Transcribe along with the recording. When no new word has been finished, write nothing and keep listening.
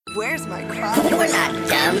Where's my crop? We're not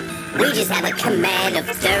dumb. We just have a command of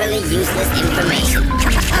thoroughly useless information.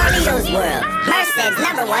 Carlito's World, Merced's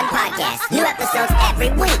 #1 podcast. New episodes every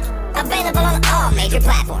week. Available on all major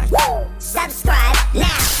platforms. Subscribe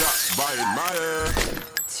now.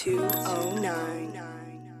 209.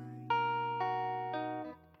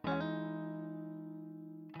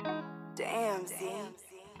 Damn, Z.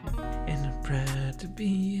 And I'm proud to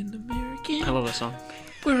be an American. I love that song.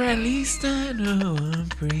 Where at least I know I'm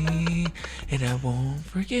free. And I won't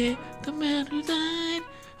forget the man who died,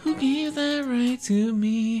 who gave that right to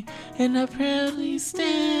me. And I proudly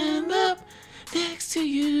stand up next to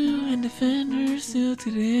you and defend her still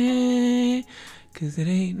today. Cause it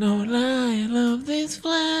ain't no lie, I love this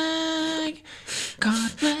flag.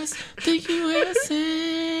 God bless the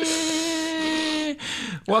USA.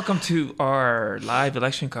 Welcome to our live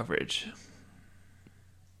election coverage.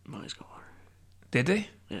 Mine's got water. Did they?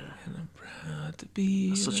 Yeah. And I'm proud to be.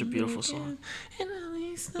 That's such a beautiful song. And at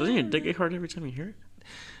least Doesn't your dick get hard every time you hear it?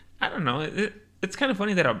 I don't know. It's kind of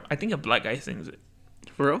funny that I think a black guy sings it.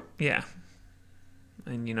 For real? Yeah.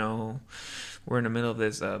 And you know, we're in the middle of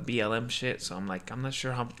this BLM shit, so I'm like, I'm not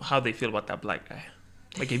sure how they feel about that black guy.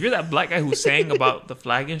 Like, if you're that black guy who sang about the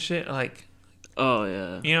flag and shit, like, Oh,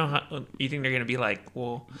 yeah. you know, you think they're gonna be like,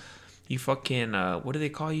 well, you fucking, what do they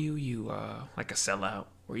call you? You like a sellout,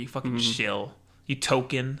 or you fucking shill, you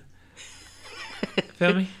token.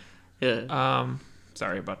 Feel me? Yeah.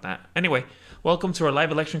 Sorry about that. Anyway, welcome to our live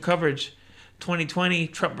election coverage. 2020,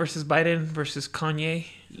 Trump versus Biden versus Kanye.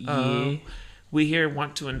 Yeah. We here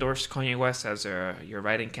want to endorse Kanye West as your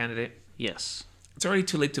write-in candidate. Yes. It's already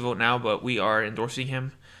too late to vote now, but we are endorsing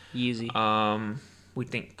him. Easy. We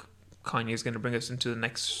think Kanye is going to bring us into the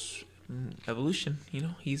next evolution. You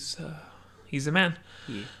know, he's a man.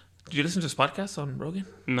 Yeah. Did you listen to his podcast on Rogan?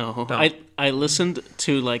 No. Don't. I listened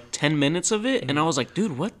to like 10 minutes of it, and I was like,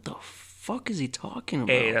 dude, what the fuck is he talking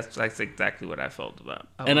about? Hey, that's exactly what I felt about.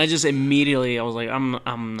 I just immediately, I was like,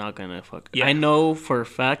 I'm not gonna fuck. Yeah. I know for a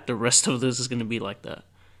fact the rest of this is gonna be like that.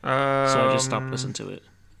 So I just stopped listening to it.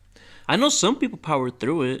 I know some people powered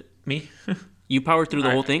through it. Me? You powered through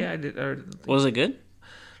the whole thing? Yeah, I did. Was it good?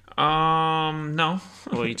 No.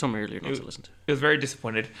 Well, you told me earlier not to listen to it. It was very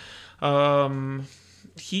disappointed.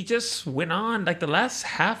 He just went on. Like, the last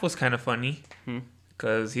half was kind of funny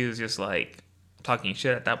because he was just like talking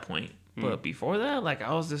shit at that point. But before that, like,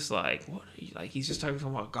 I was just like, what? Like, he's just talking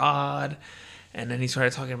about God, and then he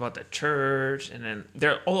started talking about the church, and then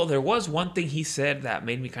there was one thing he said that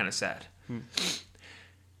made me kind of sad.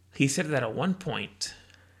 He said that at one point,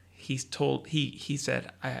 he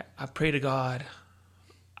said, I pray to God,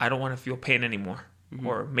 I don't want to feel pain anymore,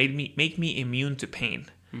 or make me immune to pain.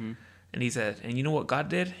 And he said, and you know what God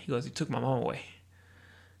did? He goes, he took my mom away.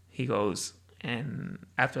 He goes, and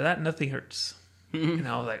after that, nothing hurts. And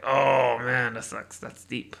I was like, oh man, that sucks. That's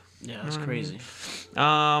deep. Yeah, that's crazy.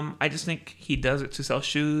 I just think he does it to sell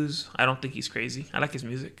shoes. I don't think he's crazy. I like his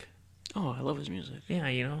music. Oh, I love his music. Yeah,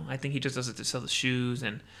 you know, I think he just does it to sell the shoes,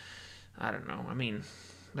 and I don't know. I mean,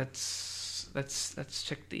 let's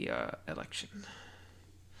check the election.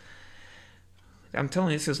 I'm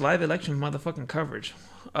telling you, this is live election motherfucking coverage.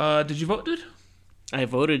 Did you vote, dude? I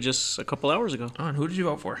voted just a couple hours ago. Oh, and who did you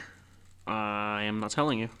vote for? I am not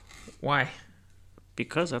telling you. Why?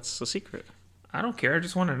 Because that's a secret. I don't care. I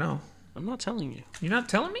just want to know. I'm not telling you. You're not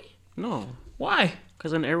telling me? No. Why?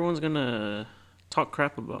 Because then everyone's going to talk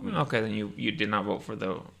crap about me. Okay, then you did not vote for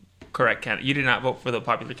the correct candidate. You did not vote for the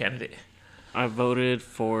popular candidate. I voted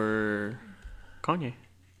for Kanye.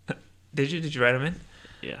 Did you? Did you write him in?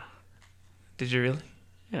 Yeah. Did you really?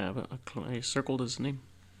 Yeah, but I circled his name.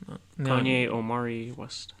 No. Kanye Omari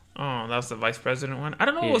West. Oh, that was the vice president one? I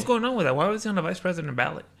don't know what was going on with that. Why was he on the vice president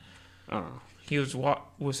ballot? I don't know. He was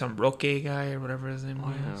with some Roque guy or whatever his name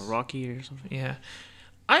was. Yeah, Rocky or something. Yeah.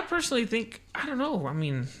 I personally think, I don't know. I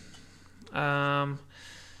mean, I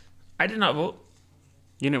did not vote.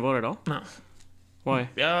 You didn't vote at all? No. Why?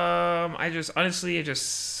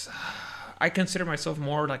 I consider myself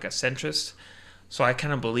more like a centrist. So I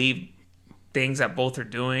kind of believe things that both are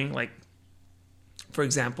doing. Like, for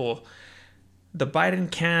example, the Biden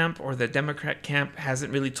camp or the Democrat camp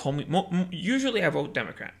hasn't really told me. Usually I vote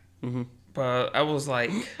Democrat. But I was like,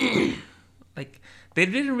 they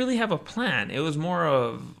didn't really have a plan. It was more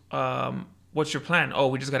of, what's your plan? Oh,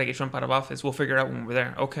 we just got to get Trump out of office. We'll figure it out when we're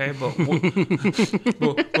there. Okay, but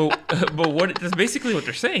what? That's basically what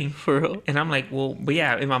they're saying. For real? And I'm like, well, but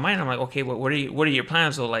yeah, in my mind, I'm like, okay, what are your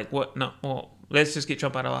plans? So like, what? No, well, let's just get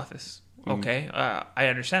Trump out of office. Okay, I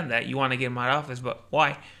understand that you want to get him out of office, but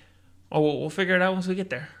why? Oh, we'll figure it out once we get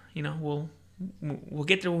there. You know, We'll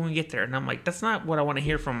get there when we get there. And I'm like, that's not what I want to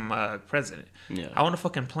hear from president. Yeah. I want a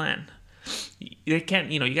fucking plan. They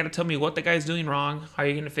can't, you got to tell me what the guy's doing wrong. How are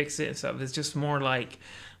you going to fix it and stuff. It's just more like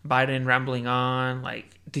Biden rambling on. Like,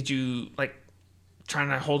 did you, like, trying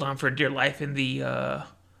to hold on for dear life in the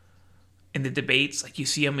debates? Like, you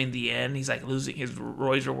see him in the end. He's, like, losing. His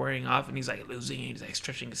roids are wearing off, and he's, like, losing. And he's, like,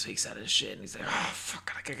 stretching his face out of his shit. And he's like, oh,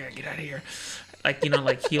 fuck, I gotta get out of here. Like,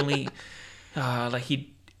 like, he only, like,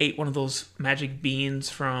 he ate one of those magic beans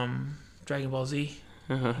from Dragon Ball Z.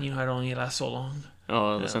 Uh-huh. It only lasts so long.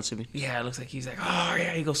 Oh, the sense of me. Yeah, it looks like he's like, oh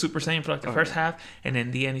yeah, he goes Super Saiyan for like the first half, and then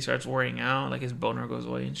in the end he starts wearing out, like his boner goes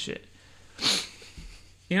away and shit.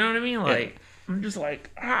 You know what I mean? Like, yeah. I'm just like,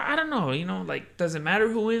 I don't know. Like, does it matter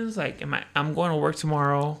who wins? Like, I'm going to work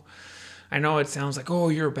tomorrow. I know it sounds like, oh,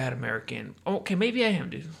 you're a bad American. Okay, maybe I am,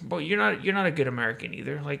 dude. But you're not a good American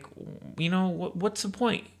either. Like, what's the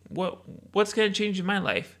point? What's gonna change in my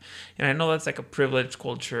life? And I know that's like a privileged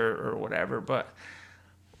culture or whatever, but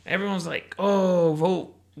everyone's like, oh,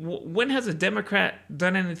 vote. When has a Democrat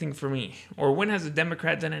done anything for me? Or when has a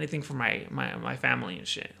Democrat done anything for my family and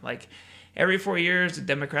shit? Like, every 4 years, the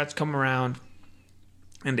Democrats come around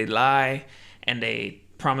and they lie and they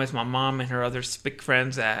promise my mom and her other spick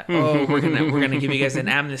friends that, oh, we're gonna give you guys an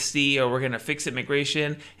amnesty, or we're gonna fix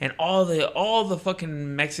immigration. And all the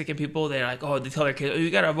fucking Mexican people, they're like, oh, they tell their kids, oh,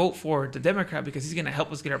 you gotta vote for the Democrat because he's gonna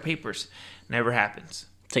help us get our papers. Never happens.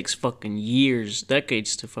 Takes fucking years,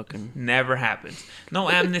 decades to fucking... Never happens. No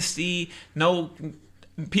amnesty, no...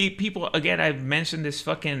 People, again, I've mentioned this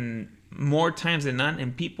fucking more times than none,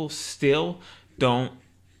 and people still don't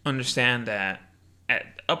understand that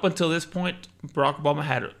up until this point, Barack Obama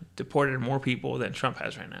had deported more people than Trump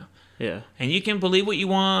has right now. Yeah. And you can believe what you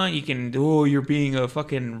want. You can, oh, you're being a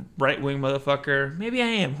fucking right-wing motherfucker. Maybe I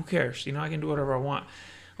am. Who cares? I can do whatever I want.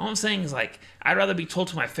 All I'm saying is, like, I'd rather be told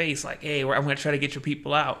to my face, like, hey, I'm going to try to get your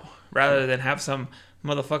people out, rather than have some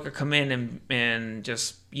motherfucker come in and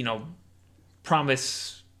just,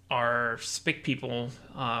 promise our spick people,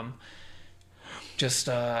 we're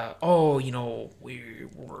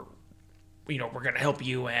going to help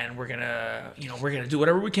you, and we're going to do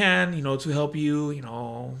whatever we can, to help you,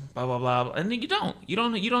 blah, blah, blah. And then you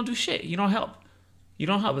don't do shit. You don't help. You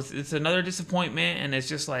don't help. It's another disappointment, and it's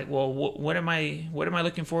just like, well, what am I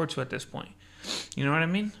looking forward to at this point? You know what I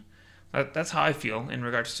mean? That's how I feel in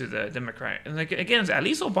regards to the Democrat. And like, again, at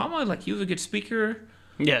least Obama, like, he was a good speaker.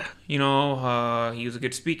 Yeah. He was a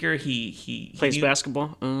good speaker. He plays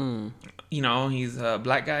basketball. He's a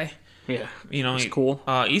black guy. Yeah. He's cool.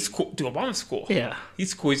 He's cool. Dude, Obama's cool. Yeah.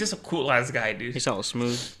 He's cool. He's just a cool ass guy, dude. He's all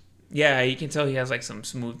smooth. Yeah, you can tell he has like some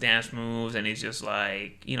smooth dance moves, and he's just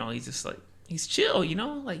like, he's just like, he's chill,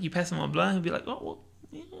 like you pass him a blunt, he'll be like, oh,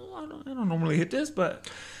 well, I don't normally hit this,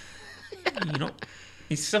 but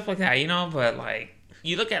he's stuff like that, but like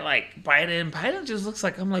you look at like Biden just looks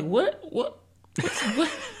like, I'm like, what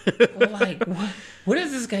like what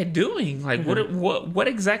is this guy doing? Like what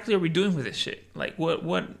exactly are we doing with this shit? Like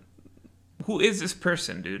who is this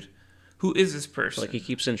person, dude? Who is this person? Like, he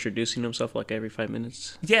keeps introducing himself like every 5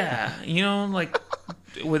 minutes. Yeah, like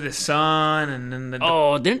with his son, and then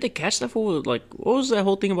didn't they catch that fool? Like, what was that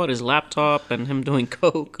whole thing about his laptop and him doing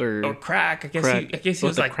coke or crack? I guess he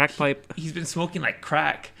was like crack pipe. He's been smoking like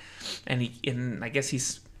crack, and I guess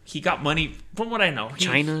he got money from what I know.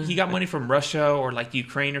 China. He got money from Russia or like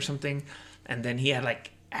Ukraine or something, and then he had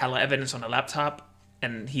like hella evidence on a laptop,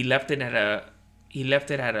 and he left it at a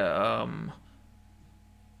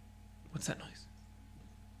what's that noise?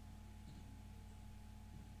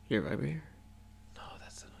 Your vibrator? No,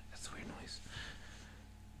 that's a weird noise.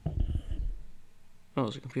 Oh,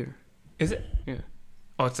 it's a computer. Is it? Yeah.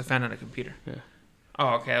 Oh, it's a fan on a computer. Yeah.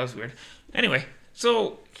 Oh, okay, that was weird. Anyway,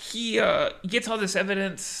 so he gets all this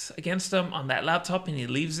evidence against him on that laptop, and he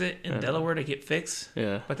leaves it in Delaware to get fixed.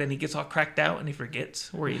 Yeah. But then he gets all cracked out, and he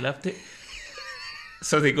forgets where he left it.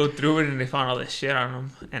 So they go through it, and they found all this shit on him.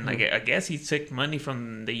 And I guess he took money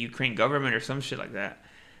from the Ukraine government or some shit like that.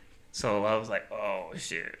 So I was like, oh,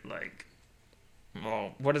 shit. Like,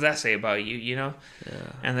 well, what does that say about you, Yeah.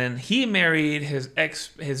 And then he married his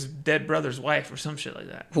dead brother's wife or some shit like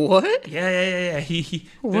that. What? Yeah.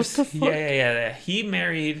 What the fuck? Yeah.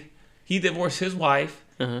 He divorced his wife,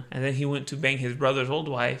 and then he went to bang his brother's old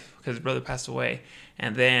wife because his brother passed away.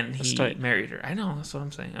 And then he married her. I know, that's what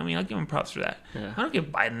I'm saying. I mean, I'll give him props for that. Yeah. I don't give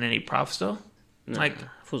Biden any props, though. Nah, like,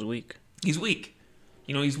 was weak. He's weak.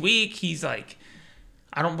 He's weak. He's like,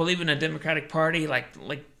 I don't believe in a Democratic Party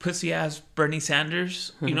like pussy ass Bernie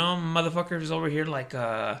Sanders. Motherfuckers over here like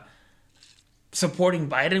supporting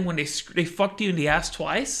Biden when they fucked you in the ass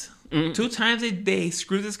twice. 2 times they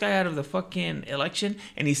screwed this guy out of the fucking election,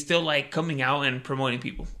 and he's still like coming out and promoting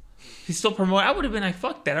people. He's still promoting. I would have been like,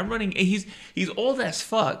 fuck that. I'm running. He's old as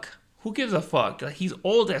fuck. Who gives a fuck? Like, he's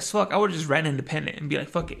old as fuck. I would have just ran independent and be like,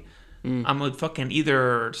 fuck it. I'm gonna fucking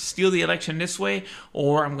either steal the election this way,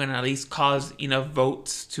 or I'm gonna at least cause enough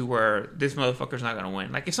votes to where this motherfucker's not gonna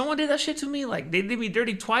win. Like, if someone did that shit to me, like they did me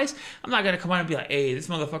dirty twice, I'm not gonna come out and be like, hey, this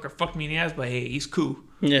motherfucker fucked me in the ass, but hey, he's cool.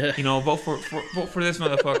 Yeah. You know, vote for this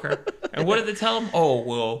motherfucker. And what did they tell him? Oh,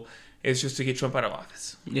 well, it's just to get Trump out of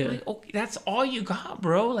office. Yeah. Like, okay, that's all you got,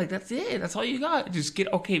 bro. Like, that's it. That's all you got. Just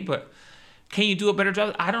get okay, but can you do a better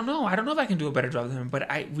job? I don't know. I don't know if I can do a better job than him, but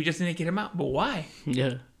we just need to get him out. But why?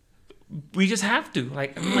 Yeah. We just have to.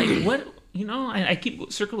 Like, I'm like, what? You know, I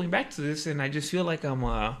keep circling back to this, and I just feel like I'm,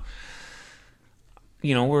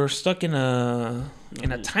 you know, we're stuck in a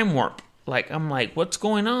time warp. Like, I'm like, what's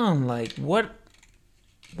going on? Like, what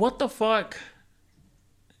the fuck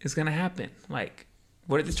is gonna happen? Like,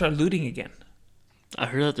 what if they start looting again? I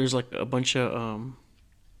heard that there's like a bunch of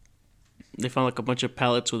they found like a bunch of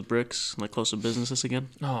pallets with bricks like close to businesses again.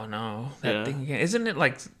 Oh no, that Yeah. thing again. Isn't it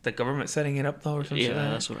like the government setting it up though, or something? Yeah, like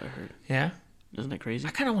that? that's what I heard. Yeah. Isn't that crazy?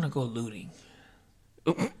 I kind of want to go looting.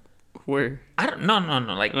 Where? I don't. No.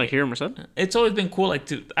 Like Like here in Merced? it's always been cool. Like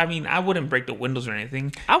to. I mean, I wouldn't break the windows or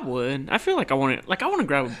anything. I would. I feel like I want to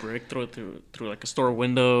grab a brick, throw it through like a store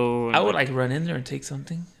window. And I would like run in there and take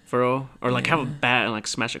something. for real, or like have a bat and like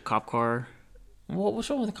smash a cop car. What's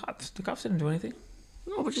wrong with the cops? The cops didn't do anything.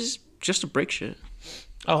 No, but just to break shit.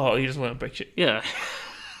 Oh, you just want to break shit. Yeah.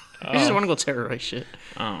 I just want to go terrorize shit.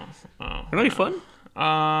 Oh. It'll be fun.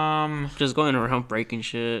 Um. Just going around breaking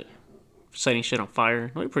shit, setting shit on fire.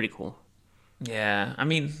 It'll be pretty cool. Yeah. I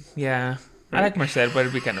mean, yeah. I like Merced, but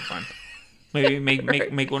it'd be kind of fun. Maybe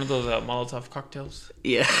make one of those Molotov cocktails.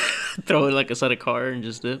 Yeah. Throw it like inside a car and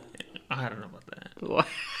just dip. I don't know about that. What?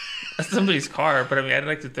 That's somebody's car, but I mean, I'd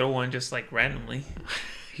like to throw one just like randomly.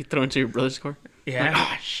 You throw it into your brother's car? Yeah. Like,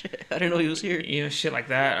 oh, shit. I didn't know he was here. You know, shit like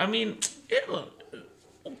that. I mean,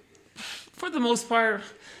 for the most part,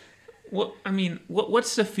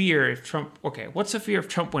 what's the fear if Trump? Okay, what's the fear if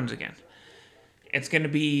Trump wins again? It's gonna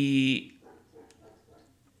be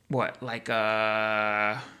what, like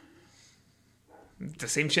the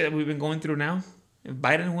same shit that we've been going through now. If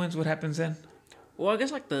Biden wins, what happens then? Well, I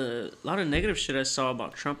guess like a lot of negative shit I saw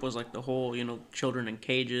about Trump was like the whole, children in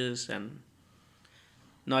cages and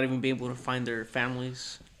not even being able to find their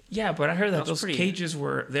families. Yeah, but I heard that That's those pretty- cages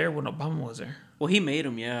were there when Obama was there. Well, he made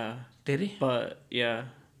them, yeah. Did he? But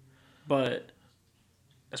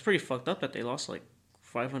that's pretty fucked up that they lost like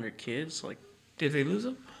 500 kids. Like, Did they lose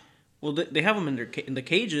them? well, they have them in the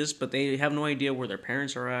cages, but they have no idea where their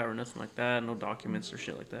parents are at or nothing like that. No documents or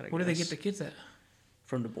shit like that. Where do they get the kids at?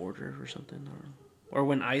 From the border or something, or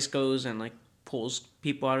when ICE goes and like pulls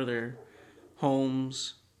people out of their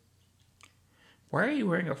homes. Why are you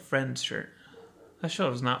wearing a Friends shirt? That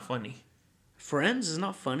show is not funny. Friends is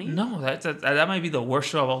not funny. No, that might be the worst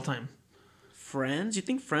show of all time. Friends? You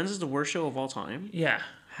think Friends is the worst show of all time? Yeah,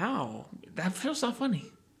 How? that show's not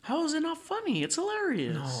funny. How is it not funny? It's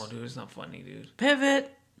hilarious. No, dude, it's not funny, dude.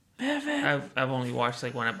 Pivot. I've only watched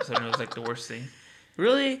like one episode and it was like the worst thing.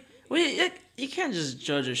 Really? Well, you can't just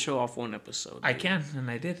judge a show off one episode. I dude. can, and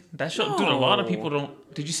I did. That show, dude. A lot of No. people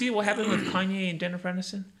don't. Did you see what happened with Kanye and Jennifer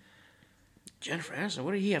Aniston? Jennifer Aniston,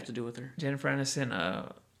 what did he have to do with her? Jennifer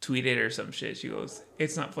Aniston tweeted or some shit. She goes,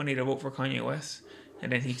 "It's not funny to vote for Kanye West."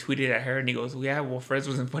 And then he tweeted at her and he goes, "Yeah, well, Friends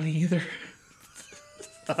wasn't funny either."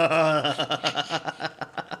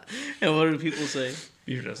 And what do people say?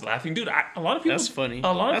 You're just laughing, dude. A lot of people. That's funny. A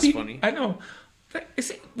lot of That's people. funny. I know. But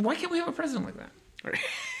why can't we have a president like that?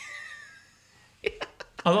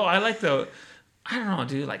 Although I like I don't know,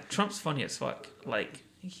 dude. Like Trump's funny as fuck. Like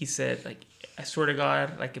he said, like I swear to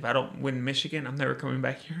God, like if I don't win Michigan, I'm never coming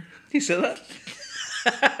back here. He said that?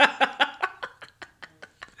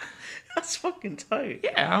 That's fucking tight.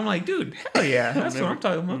 Yeah, I'm like, dude, hell yeah, that's what I'm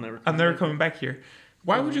talking about. I'm never coming back here.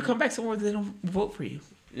 Why would you come back somewhere that they don't vote for you?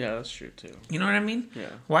 Yeah, that's true too. You know what I mean? Yeah.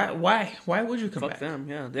 Why would you come Fuck back? them,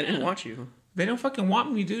 yeah. They didn't want you. They don't fucking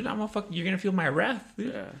want me, dude. You're gonna feel my wrath,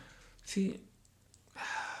 dude. Yeah. See,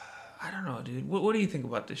 I don't know, dude. What do you think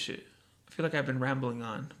about this shit? I feel like I've been rambling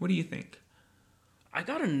on. What do you think? I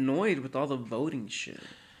got annoyed with all the voting shit.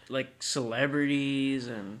 Like celebrities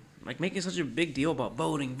and like making such a big deal about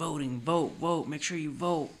voting, vote, make sure you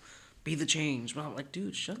vote, be the change. But I'm like,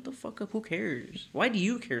 dude, shut the fuck up. Who cares? Why do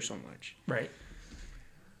you care so much? Right.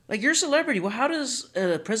 Like, you're a celebrity. Well, how does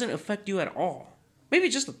a president affect you at all? Maybe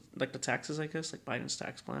just like the taxes, I guess, like Biden's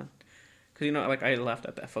tax plan. Because, like I laughed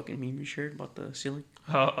at that fucking meme you shared about the ceiling.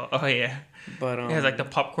 Oh yeah. But It has like the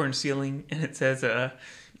popcorn ceiling, and it says,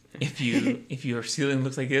 if your ceiling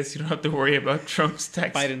looks like this, you don't have to worry about Biden's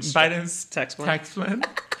tax plan. tax plan.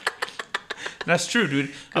 That's true,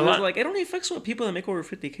 dude. A lot like it only affects what people that make over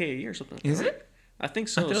 $50K a year or something. Is right? it? I think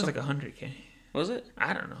I so. thought it was like $100K. Was it?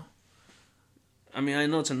 I don't know. I mean, I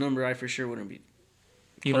know it's a number I for sure wouldn't be.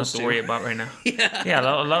 You don't have to worry about right now. Yeah,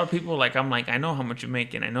 a lot of people like I'm like I know how much you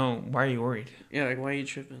make and I know why are you worried? Yeah, like why are you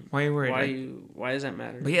tripping? Why are you worried? Why does that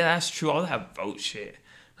matter? But yeah, that's true. All that vote shit,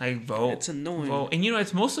 like vote. It's annoying. Vote. And you know,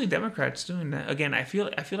 it's mostly Democrats doing that. Again, I feel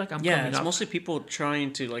like I'm yeah, coming it's up. mostly people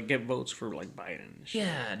trying to like get votes for like Biden. And shit.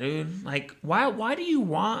 Yeah, dude. Like, why do you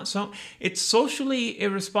want so? It's socially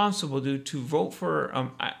irresponsible, dude, to vote for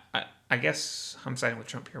I guess I'm siding with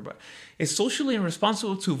Trump here, but it's socially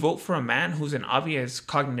irresponsible to vote for a man who's in obvious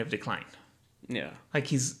cognitive decline. Yeah. Like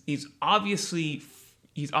he's obviously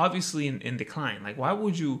in decline. Like why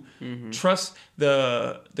would you trust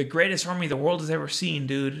the greatest army the world has ever seen,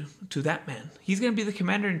 dude, to that man? He's gonna be the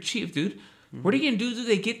commander in chief, dude. What are you gonna do? Do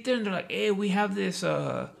they get there and they're like, hey, we have this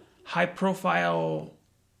high profile,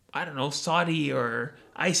 I don't know, Saudi or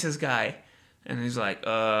ISIS guy. And he's like,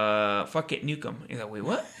 fuck it, nuke him. He's like, wait,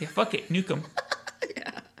 what? Yeah, fuck it, nuke him.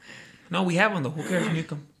 Yeah. No, we have him though. Who cares?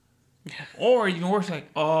 Nuke him. Yeah. Or even worse, like,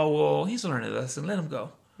 oh, well, he's learning a lesson. Let him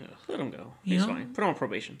go. Yeah, let him go. You He's know? fine. Put him on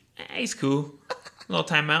probation. He's cool. A little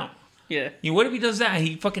timeout. Yeah. You know, what if he does that?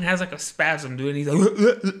 He fucking has like a spasm, dude. And he's like,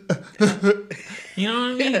 you know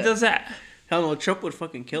what I mean? Yeah. He does that. Hell no, Trump would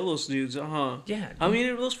fucking kill those dudes, Yeah. How many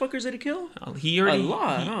of those fuckers did he kill? He already. A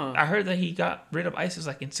lot, huh? I heard that he got rid of ISIS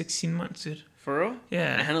like in 16 months, dude. For real?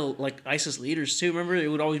 Yeah. And handle like ISIS leaders too. Remember, it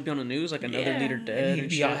would always be on the news, like another leader dead. And he'd And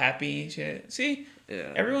be shit. all happy and shit. See?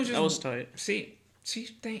 Yeah. Everyone's just. That was tight. See,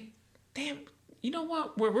 damn. You know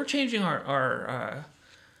what? We're changing our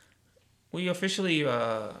we officially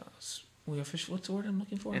what's the word I'm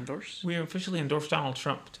looking for? Endorse? We officially endorsed Donald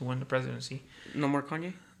Trump to win the presidency. No more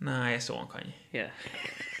Kanye? Nah, I still want Kanye. Yeah.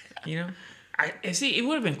 You know? I see. It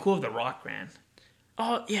would have been cool if The Rock ran.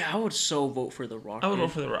 Oh, yeah, I would so vote for The Rock. I would man.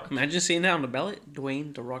 vote for The Rock. Imagine seeing that on the ballot.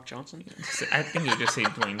 Dwayne The Rock Johnson. I think it would just say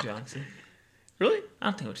Dwayne Johnson. Really? I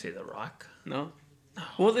don't think it would say The Rock. No.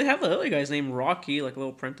 Well, they have the other guy's name, Rocky, like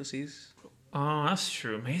little parentheses. Oh, that's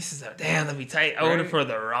true. Man, this is damn. That'd be tight. I voted for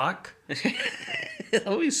The Rock. That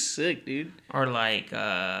would be sick, dude. Or like,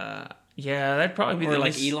 yeah, that'd probably be Or the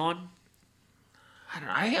like least- Elon. I don't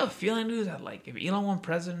know. I have a feeling, dude, that like if Elon won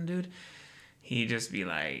president, dude, he'd just be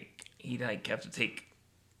like, he'd like have to take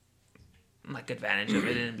like advantage of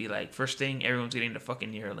it and be like, first thing, everyone's getting the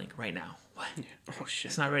fucking Neuralink right now. What? Oh shit.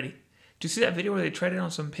 It's not ready. Did you see that video where they tried it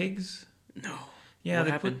on some pigs? No. Yeah, What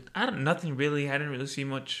they happened? nothing really. I didn't really see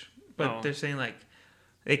much, but Oh. they're saying like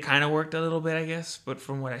it kind of worked a little bit, I guess. But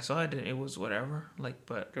from what I saw, it was whatever. Like,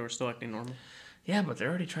 but They were still acting normal. yeah, but they're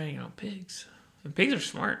already trying it on pigs, and pigs are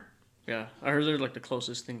smart. Yeah, I heard they're like the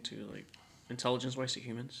closest thing to like intelligence-wise to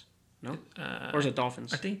humans. No, or is it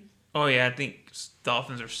dolphins? I think. Oh yeah, I think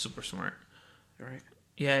dolphins are super smart. Right.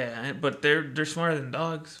 Yeah, but they're smarter than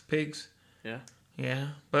dogs, pigs. Yeah. Yeah,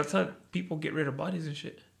 but that's how people get rid of bodies and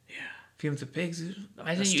shit. Yeah. Feed them to pigs. Dude.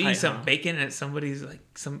 Imagine That's you tight, eat some huh? bacon and somebody's like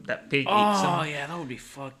that pig Oh eats some. yeah, that would be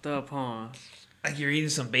fucked up, huh? Like you're eating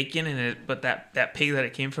some bacon but that pig that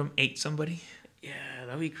it came from ate somebody. Yeah,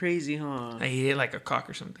 that'd be crazy, huh? Like he ate like a cock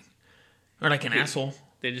or something, or like an asshole.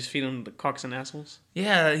 They just feed them the cocks and assholes.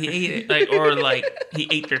 Yeah, he ate it like he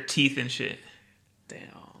ate their teeth and shit. Damn,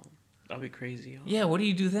 that'd be crazy. Huh? Yeah, what do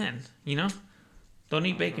you do then? You know, don't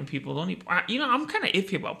eat bacon, people. Don't eat. You know, I'm kind of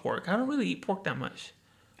iffy about pork. I don't really eat pork that much.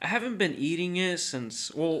 I haven't been eating it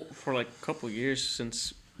for like a couple years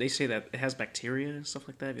since they say that it has bacteria and stuff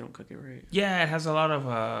like that if you don't cook it right. Yeah, it has a lot of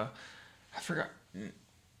I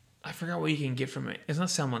forgot what you can get from it. It's not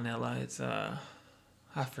salmonella. It's I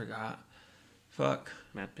forgot. Fuck.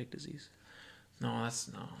 Mad pig disease. No, I don't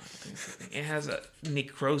think it's the thing. It has a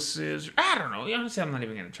necrosis. I don't know. Honestly, I'm not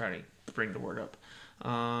even gonna try to bring the word up.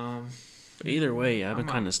 But either way, I've been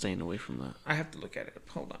kind of staying away from that. I have to look at it.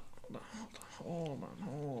 Hold on.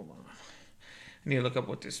 I need to look up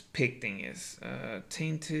what this pig thing is.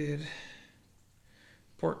 Tainted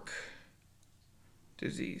pork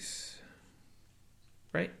disease.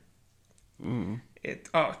 Right?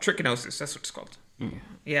 Trichinosis. That's what it's called.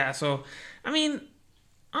 Yeah, so, I mean,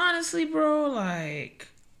 honestly, bro, like,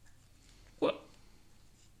 what?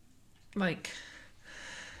 Like,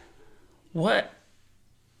 what?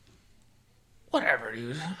 Whatever,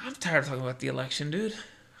 dude. I'm tired of talking about the election, dude.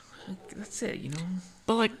 That's it, you know?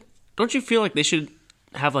 But like, don't you feel like they should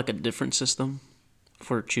have like a different system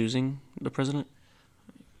for choosing the president?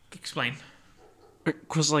 Explain.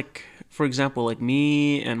 Because like, for example, like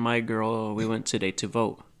me and my girl, we went today to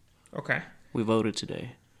vote. Okay. We voted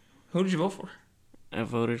today. Who did you vote for? I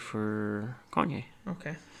voted for Kanye.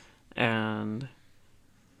 Okay. And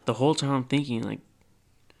the whole time I'm thinking, like,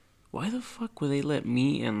 why the fuck would they let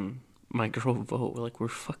me and my girl vote? Like, we're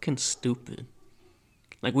fucking stupid.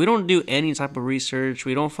 Like, we don't do any type of research.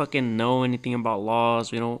 We don't fucking know anything about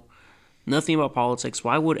laws. We don't... Nothing about politics.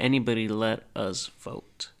 Why would anybody let us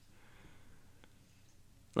vote?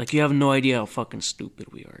 Like, you have no idea how fucking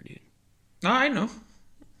stupid we are, dude. No, I know.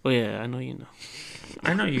 Oh, yeah, I know you know.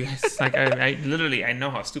 I know you guys. Like, I literally, I know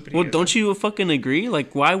how stupid Well, he is. don't you fucking agree?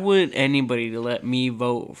 Like, why would anybody let me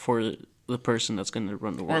vote for the person that's going to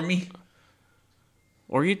run the world? Or me.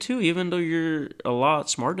 Or you too, even though you're a lot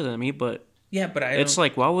smarter than me, but... Yeah, but It's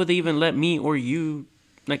like, why would they even let me or you?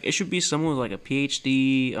 Like, it should be someone with like a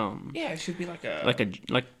PhD. Yeah, it should be like a...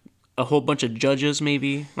 Like a whole bunch of judges,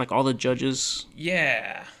 maybe. Like all the judges.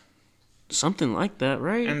 Yeah. Something like that,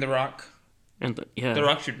 right? And The Rock. Yeah. The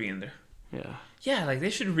Rock should be in there. Yeah. Yeah, like they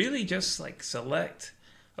should really just like select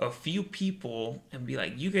a few people and be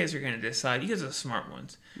like, you guys are gonna decide. You guys are the smart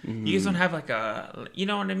ones. Mm-hmm. You guys don't have like a, you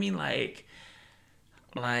know what I mean? Like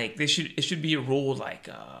it should be a rule like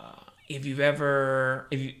if you've ever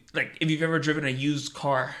driven a used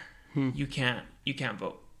car, you can't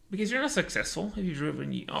vote because you're not successful if you've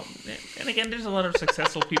driven. And again, there's a lot of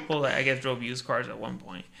successful people that I guess drove used cars at one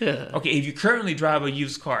point. Yeah. Okay, if you currently drive a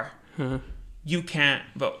used car, you can't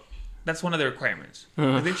vote. That's one of the requirements.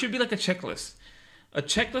 But there should be like a checklist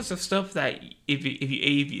of stuff that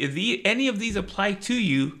if any of these apply to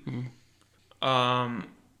you,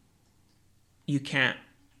 you can't.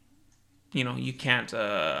 You can't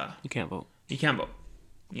vote. You can't vote. You can't vote.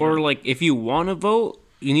 Or like, if you want to vote,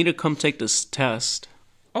 you need to come take this test.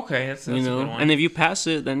 Okay, that's You a know, good one. and if you pass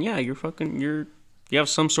it, then yeah, you have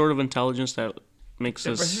some sort of intelligence that makes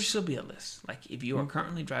But there us. should still be a list. Like if you are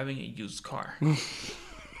currently driving a used car,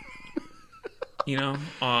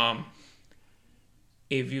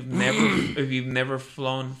 if you've never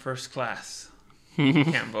flown first class, you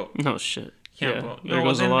can't vote. No shit. Can't Yeah, vote. there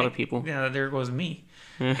goes a lot of people. Yeah, there goes me.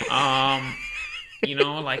 Like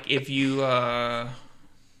if you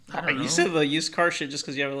I don't know. You said the used car shit just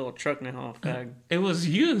because you have a little truck now. Fag. It was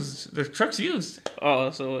used. The truck's used.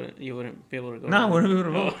 Oh, so you wouldn't be able to go. No, I wouldn't be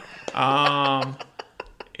able to vote.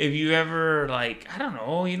 If you ever I don't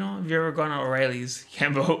know, if you ever gone to O'Reilly's, you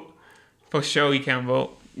can't vote. For show, you can't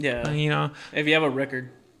vote. Yeah. If you have a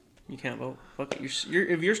record, you can't vote. Fuck it.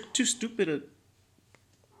 If you're too stupid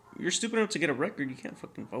you're stupid enough to get a record, you can't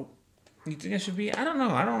fucking vote. You think I should be? I don't know.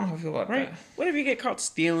 I don't know how I feel about Right? that. What if you get caught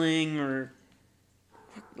stealing or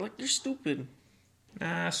like you're stupid,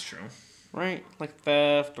 Nah, that's true. right? Like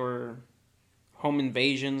theft or home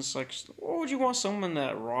invasions. Like, what would you want someone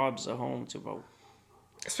that robs a home to vote?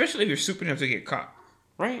 Especially if you're stupid enough to get caught.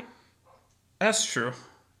 Right? That's true.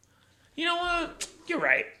 You know what? You're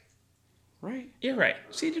right. Right? You're right.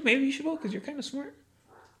 See, maybe you should vote because you're kind of smart.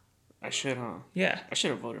 I should, huh? Yeah. I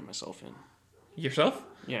should have voted myself in. Yourself?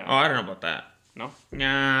 Yeah. Oh, I don't know about that. No?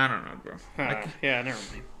 Nah, I don't know, bro. Yeah, never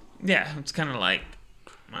mind. Yeah, it's kind of like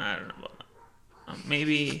I don't know about that.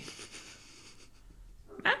 Maybe.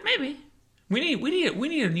 Maybe. We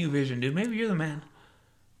need a new vision, dude. Maybe you're the man.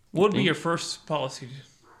 What would be your first policy?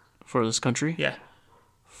 For this country? Yeah.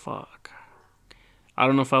 Fuck. I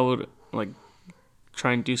don't know if I would,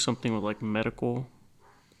 try and do something with, medical,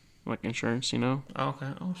 insurance, Oh, okay.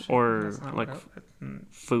 Oh shit. Or, That's not what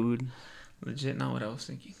food. legit not what I was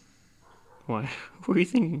thinking. Why? What are you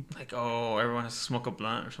thinking? Everyone has to smoke a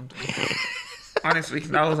blunt or something. Honestly,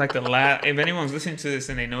 that was the last. If anyone's listening to this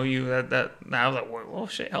and they know you, that I was like, whoa,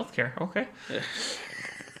 shit, healthcare, okay.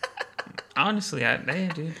 Honestly,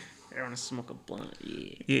 dude. Everyone has to smoke a blunt.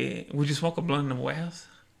 Yeah. Yeah. Would you smoke a blunt in the White House?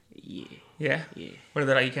 Yeah. Yeah. Yeah. What are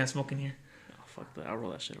they like? You can't smoke in here. Oh, fuck that. I'll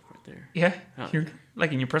roll that shit up right there. Yeah. Oh. You're,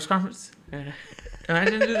 in your press conference.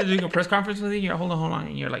 Imagine doing a press conference with you. You're hold on,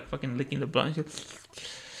 and you're fucking licking the blunt.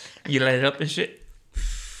 You light it up and shit.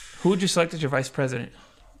 Who would you select as your vice president?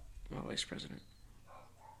 My vice president.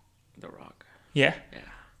 The Rock. Yeah. Yeah.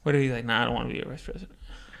 What if he's like, nah, I don't want to be your vice president.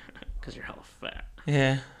 Because you're hella fat.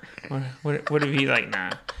 Yeah. What if he's like,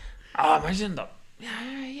 nah? Oh, imagine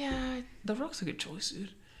yeah. The Rock's a good choice, dude.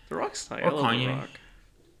 The Rock's tight. Or I love Kanye. The Rock.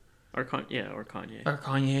 Or Kanye. Or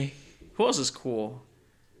Kanye. Who else is cool?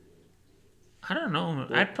 I don't know.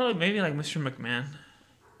 I'd probably maybe like Mr. McMahon.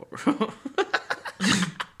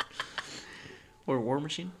 Or War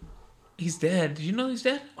Machine? He's dead. Did you know he's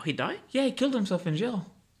dead? Oh, he died? Yeah, he killed himself in jail.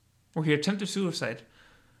 Or he attempted suicide.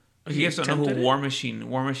 If you He guys don't know who attempted it?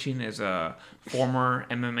 War Machine is a former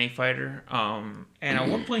MMA fighter. And at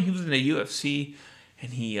one point he was in the UFC,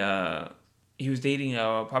 and he was dating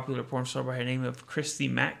a popular porn star by the name of Christy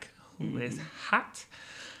Mack, who is hot.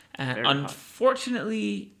 And Very hot.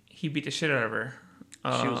 unfortunately, he beat the shit out of her.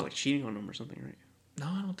 She was like cheating on him or something, right? No,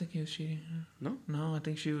 I don't think he was cheating. No? No, I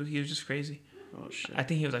think he was just crazy. Oh shit. I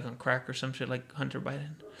think he was like on crack or some shit like Hunter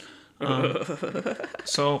Biden.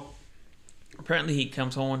 So apparently he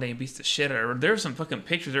comes home one day and beats the shit out of her. There were some fucking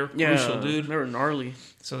pictures. They were crucial, dude. They were gnarly.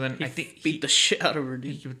 So then He I think beat the shit out of her,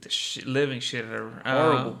 dude. he beat the living shit out of her.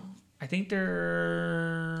 Horrible. I think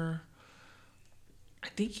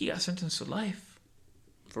he got sentenced to life.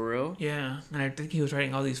 For real? Yeah, and I think he was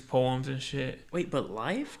writing all these poems and shit. Wait, but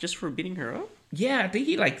life just for beating her up? Yeah, I think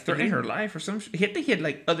he like threatened her life or some shit. I think he had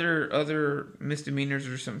like other misdemeanors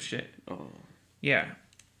or some shit. Oh. Yeah.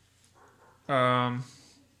 I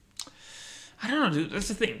don't know, dude. That's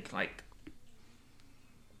the thing. Like,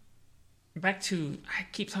 back to I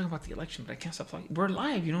keep talking about the election, but I can't stop talking. We're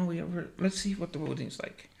live, you know. Let's see what the voting's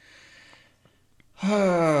like.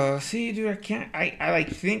 See, dude, I can't. I like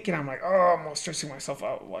think and I'm like, oh, I'm all stressing myself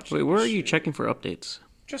out watching. Wait, where are this you shit. checking for updates?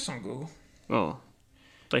 Just on Google. Oh.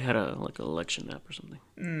 They had a like an election app or something.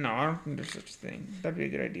 No, I don't think there's such a thing. That'd be a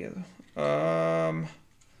good idea, though.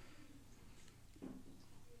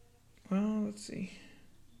 Well, let's see.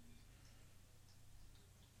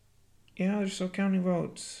 Yeah, they're still counting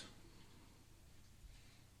votes.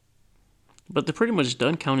 But they're pretty much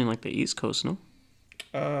done counting like the East Coast, no?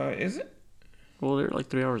 Is it? Well, they're like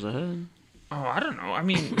 3 hours ahead. Oh, I don't know. I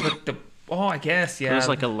mean, but I guess, yeah. There's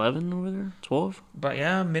like 11 over there? 12? But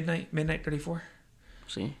yeah, midnight 34.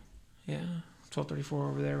 See? Yeah, 12:34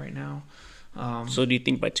 over there right now. So do you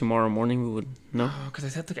think by tomorrow morning we would know? Because I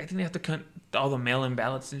think they have to cut all the mail-in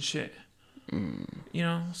ballots and shit. You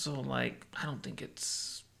know, so like I don't think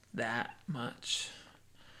it's that much.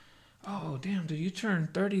 Oh damn, dude, you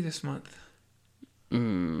turned 30 this month.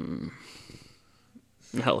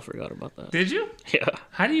 Hell, forgot about that. Did you? Yeah.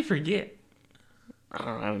 How do you forget? I don't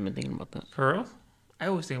know. I haven't been thinking about that. For real? I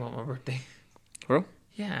always think about my birthday. For real?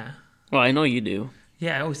 Yeah. Well, I know you do.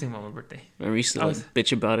 Yeah, I always think about my birthday. I used to I like, was-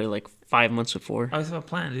 bitch about it like 5 months before. I always have a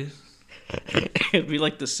plan, dude. It'd be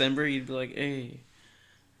like December. You'd be like, hey,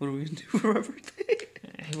 what are we going to do for my birthday?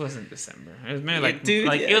 It wasn't December. It was maybe Yeah, like,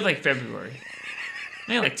 dude, it yeah. was like February.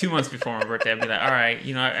 Maybe like 2 months before my birthday, I'd be like, all right,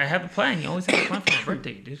 you know, I have a plan. You always have a plan for my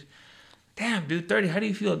birthday, dude. Damn, dude, 30. How do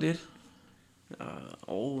you feel, dude?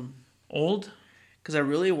 Old. Old? Because I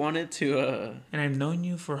really wanted to, And I've known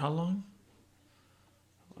you for how long?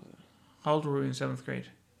 How old were we in 7th grade?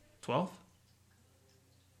 12?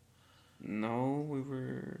 no, we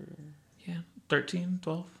were Yeah, 13,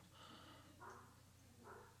 12?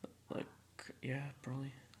 like, yeah,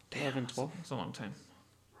 probably 11, 12. That's a long time.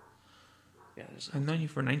 Yeah, there's I've known you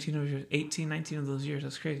for 19 of your 18, 19 of those years.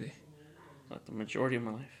 That's crazy. like the majority of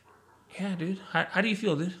my life. Yeah, dude. How do you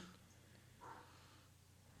feel, dude?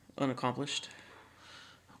 Unaccomplished.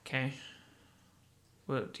 Okay.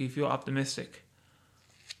 What, do you feel optimistic?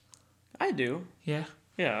 I do. Yeah.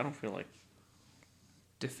 Yeah, I don't feel like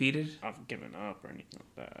Defeated? I've given up or anything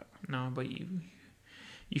like that. No, but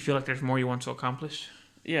you feel like there's more you want to accomplish?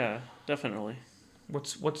 Yeah, definitely.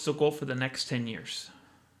 What's the goal for the next 10 years?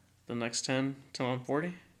 The next 10 till I'm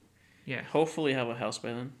 40. Yeah. Hopefully have a house by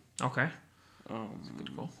then. Okay.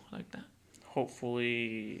 Good goal. I like that.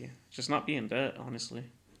 Hopefully just not be in debt, honestly.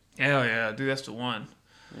 Hell yeah, dude. That's the one.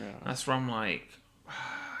 Yeah. That's from like,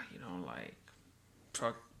 like,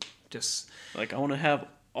 truck, just. Like I want to have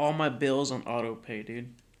all my bills on auto pay,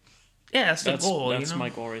 dude. Yeah, that's the goal. That's you know? my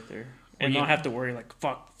goal right there. And you- not have to worry like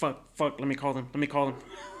fuck. Let me call them.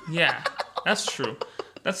 Yeah, that's true.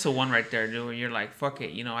 That's the one right there, dude. Where you're like, fuck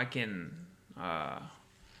it. You know, I can.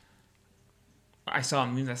 I saw a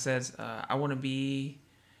meme that says, I want to be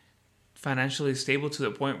financially stable to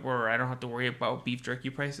the point where I don't have to worry about beef jerky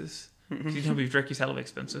prices. 'Cause you know beef jerky's hella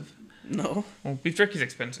expensive. No. Well, beef jerky's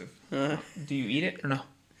expensive. Do you eat it or no?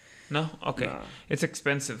 No? Okay. Nah. It's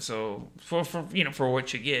expensive, so for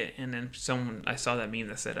what you get. And then I saw that meme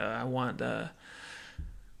that said, I want to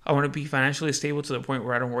be financially stable to the point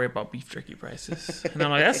where I don't worry about beef jerky prices. And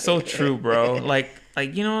I'm like, that's so true, bro. Like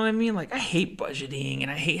you know what I mean? Like I hate budgeting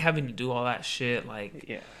and I hate having to do all that shit. Like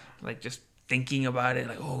Yeah. like just thinking about it,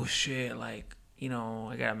 like, oh shit, like, you know,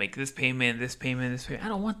 I gotta make this payment, this payment, this payment. I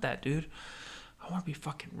don't want that, dude. I want to be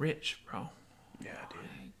fucking rich, bro. Yeah, dude.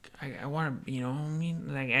 I want to, you know what I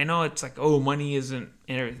mean? Like, I know it's like, oh, money isn't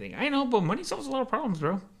everything. I know, but money solves a lot of problems,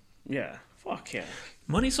 bro. Yeah. Fuck yeah.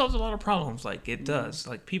 Money solves a lot of problems. Like, it does.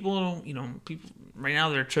 Like, people don't, people, right now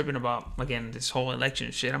they're tripping about, again, this whole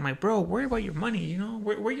election shit. I'm like, bro, worry about your money, you know?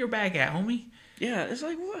 Where your bag at, homie? Yeah, it's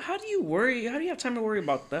like, how do you worry? How do you have time to worry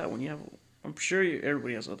about that when you have? I'm sure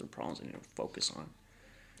everybody has other problems they need to focus on.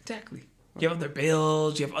 Exactly. You have other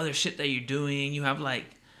bills. You have other shit that you're doing. You have, like,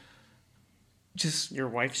 just Your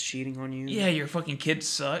wife's cheating on you. yeah, your fucking kids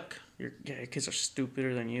suck. Your kids are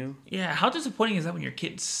stupider than you. Yeah, how disappointing is that when your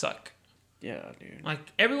kids suck? Yeah, dude. Like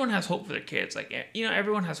everyone has hope for their kids. Like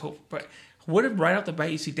everyone has hope, but what if right off the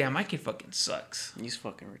bat you see, damn, my kid fucking sucks? He's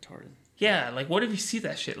fucking retarded. Yeah, like what if you see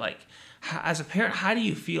that shit? Like, as a parent, how do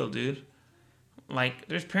you feel, dude? Like,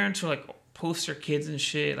 there's parents who like post their kids and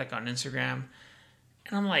shit like on Instagram,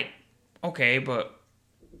 and I'm like, okay, but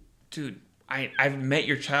dude, I've met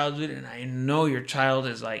your child, dude, and I know your child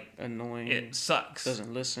is like Annoying. it sucks.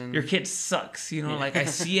 Doesn't listen. Your kid sucks, you know. Like I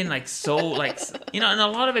see it, and like so, like and a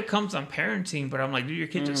lot of it comes on parenting. But I'm like, dude, your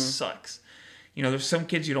kid just sucks. There's some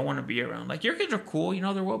kids you don't want to be around. Like your kids are cool,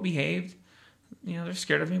 they're well behaved. They're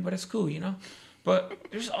scared of me, but it's cool, But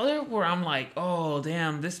there's other where I'm like, oh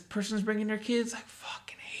damn, this person's bringing their kids. I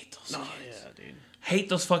fucking hate those kids. Yeah, dude. Hate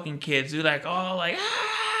those fucking kids, dude. Like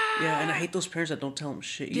Yeah, and I hate those parents that don't tell them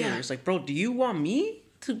shit either. Yeah. It's like, bro, do you want me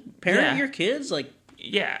to parent Yeah. your kids? Like,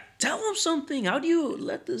 yeah, tell them something. How do you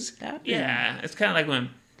let this happen? yeah. It's kind of like when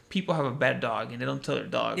people have a bad dog and they don't tell their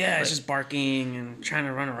dog. Yeah, like, it's just barking and trying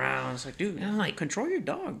to run around. It's like, dude, And I'm like- control your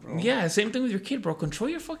dog, bro. Yeah, same thing with your kid, bro. Control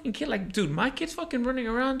your fucking kid. Like, dude, my kid's fucking running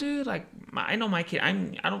around, dude. Like, I know my kid. I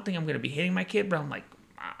don't think I'm gonna be hitting my kid, but I'm like,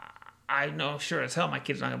 I know sure as hell my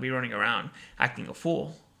kid's not gonna be running around acting a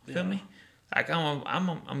fool. Feel me? Like, I'm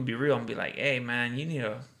gonna be real and be like, hey, man, you need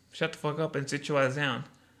to shut the fuck up and sit your ass down.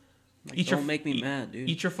 Like, don't make me mad, dude.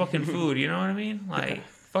 Eat your fucking food. You know what I mean? Like,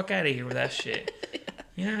 fuck out of here with that shit.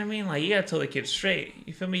 You know what I mean? Like, you gotta tell the kids straight.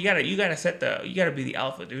 You feel me? You gotta you gotta be the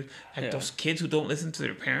alpha, dude. Like Yeah. those kids who don't listen to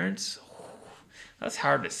their parents. That's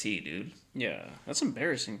hard to see, dude. Yeah, that's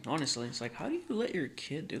embarrassing, honestly. It's like, how do you let your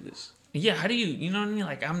kid do this? Yeah, how do you know what I mean?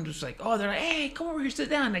 Like, I'm just like, oh, they're like, hey, come over here, sit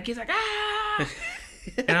down. And the kid's like, ah.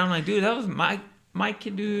 And I'm like, dude, that was my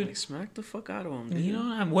kid, dude. Like, smack the fuck out of him, dude. You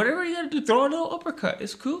know, whatever you gotta do, throw a little uppercut.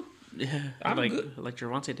 It's cool. Yeah, I'm like good. like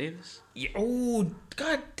Gervonta Davis. Yeah, oh,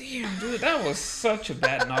 god damn, dude, that was such a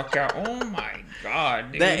bad knockout. Oh my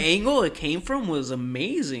god, dude. That angle it came from was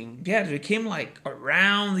amazing. Yeah, dude, it came like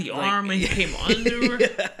around the arm and it came under.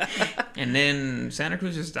 And then Santa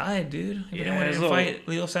Cruz just died, dude. If anyone his didn't little- fight,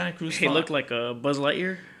 Leo Santa Cruz He fought. looked like a Buzz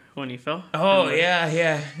Lightyear when he fell. Oh, And,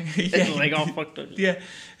 yeah. his leg all fucked up. Yeah.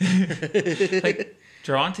 Like,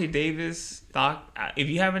 Gervonta Davis, if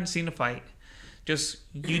you haven't seen the fight,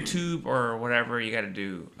 just YouTube or whatever you got to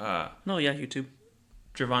do. No, yeah, YouTube.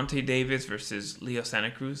 Gervonta Davis versus Leo Santa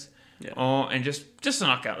Cruz. Yeah. Oh, and just a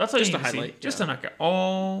knockout. That's all Just you a need to see. highlight, Just yeah. a knockout.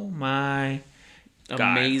 Oh my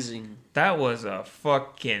God. Amazing. That was a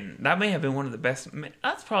fucking. That may have been one of the best.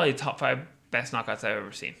 That's probably top 5 best knockouts I've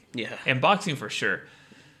ever seen. Yeah. In boxing, for sure.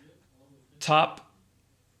 Top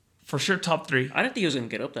 3. I didn't think he was gonna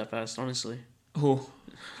get up that fast, honestly. Who?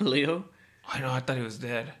 Leo. I know. I thought he was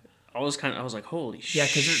dead. I was like, holy Yeah,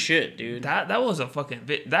 'cause shit, dude. That was a fucking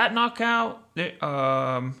that knockout.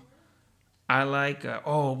 I like.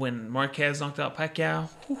 When Marquez knocked out Pacquiao.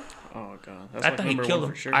 Whew, Oh god, that's I like thought he number killed one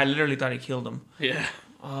him. for sure. I literally thought he killed him. Yeah.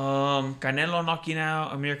 Canelo knocking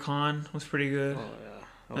out Amir Khan was pretty good. Oh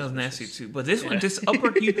yeah. That was nasty too. But this one, this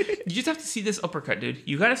uppercut, you just have to see this uppercut, dude.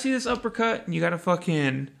 You gotta see this uppercut, and you gotta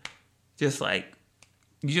fucking just like,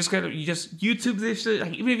 you just YouTube this shit.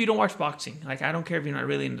 Like, even if you don't watch boxing, like, I don't care if you're not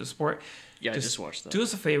really into the sport. Yeah, I just watched that. Do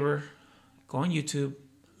us a favor, go on YouTube,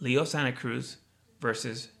 Leo Santa Cruz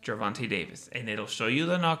versus Gervonta Davis, and it'll show you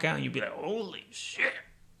the knockout, and you'll be like, holy shit.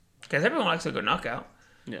 Because everyone likes a good knockout.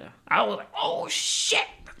 Yeah. I was like, oh shit,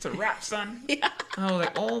 that's a wrap, son. Yeah. I was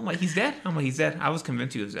like, oh my, he's dead? I'm like, he's dead. I was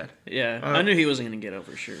convinced he was dead. Yeah. I knew he wasn't gonna get up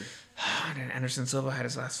for sure. And then Anderson Silva had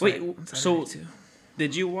his last Wait, fight. on so- Saturday, too.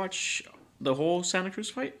 Did you watch the whole Santa Cruz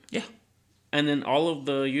fight? Yeah. And then all of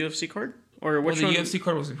the UFC card? Or Well, which the one? UFC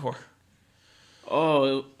card was before.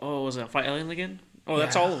 Oh, was that Fight Island again? Oh,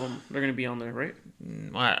 that's Yeah. all of them. They're gonna be on there, right?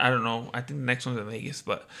 I don't know. I think the next one's in Vegas,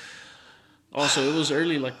 but Also, it was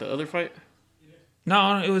early, like the other fight.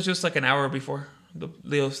 no, it was just like an hour before the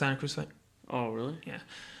Leo Santa Cruz fight. Oh, really? Yeah.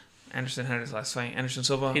 Anderson had his last fight. Anderson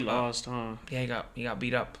Silva. He lost, huh? Yeah, he got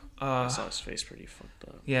beat up. I saw his face pretty fucked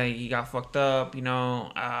up. Yeah, he got fucked up.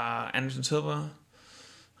 Anderson Silva.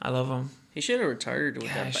 I love him. He should have retired with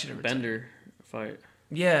Yeah, he should've that Bender fight.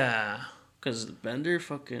 Yeah. Because Bender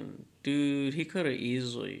fucking... Dude, he could have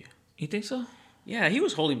easily... You think so? Yeah, he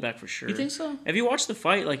was holding back for sure. You think so? If you watch the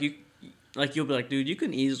fight, you'll be like, dude, you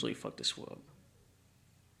can easily fuck this fool up.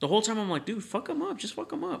 The whole time I'm like, dude, fuck him up. Just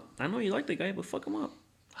fuck him up. I know you like the guy, but fuck him up.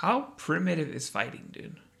 How primitive is fighting,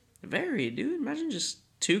 dude? Very, dude. Imagine just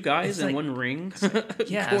two guys It's in like- one ring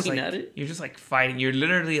Yeah, going it's like, at it. you're just like fighting. You're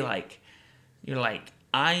literally like,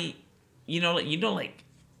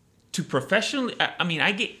 to professionally. I mean,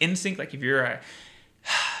 I get instinct. Like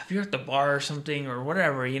if you're at the bar or something or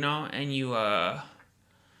whatever, and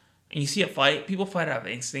you see a fight, people fight out of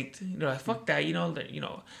instinct. They're like, fuck that,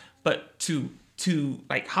 But to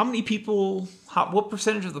like, how many people, what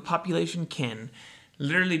percentage of the population can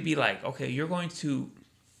literally be like, okay, you're going to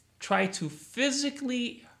try to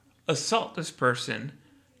physically assault this person,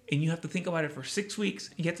 and you have to think about it for 6 weeks.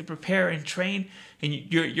 You have to prepare and train, and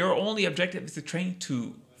your only objective is to train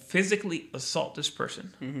to physically assault this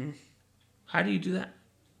person. Mm-hmm. How do you do that?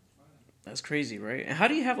 That's crazy, right? And how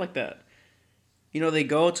do you have like that? They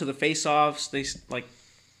go to the face-offs, they like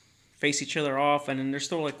face each other off, and then they're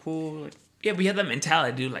still like cool. Like, yeah, but you have that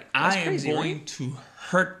mentality, dude. Like, I am crazy, going right? to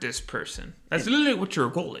hurt this person. That's literally what your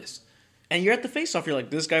goal is. And you're at the face-off. You're like,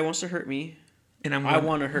 this guy wants to hurt me, and I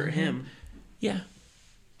want to hurt him. Yeah.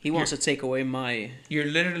 He wants to take away my... You're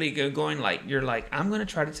literally going like, I'm going to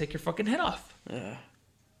try to take your fucking head off.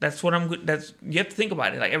 That's what I'm good. You have to think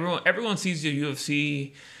about it. Like, everyone sees the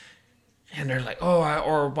UFC, and they're like,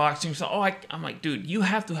 or boxing. So, I'm like, dude, you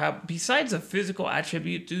have to have, besides a physical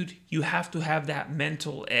attribute, dude, you have to have that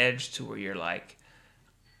mental edge to where you're like,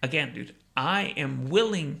 again, dude, I am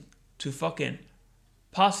willing to fucking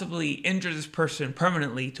possibly injure this person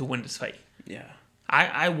permanently to win this fight. Yeah.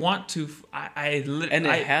 I want to. And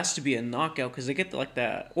it has to be a knockout because they get like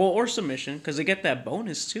that. Well, or submission because they get that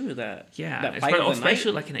bonus too. That fight of the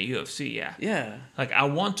especially night. like in a UFC. Yeah. Yeah. Like, I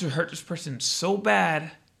want to hurt this person so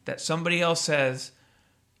bad that somebody else says,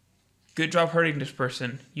 "Good job hurting this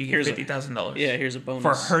person. You get $50,000." Yeah, here's a bonus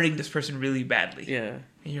for hurting this person really badly. Yeah.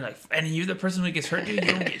 And you're like, and you're the person who gets hurt, dude.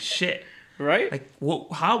 You don't get shit. Right? Like,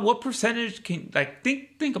 what percentage can, like,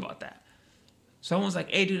 think about that? Someone's like,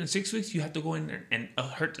 hey, dude, in 6 weeks, you have to go in there and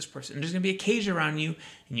hurt this person. And there's going to be a cage around you,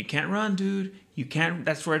 and you can't run, dude. You can't,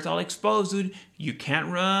 that's where it's all exposed, dude. You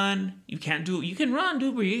can't run. You can run,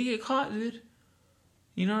 dude, but you're going to get caught, dude.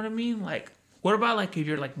 You know what I mean? Like, what about, like, if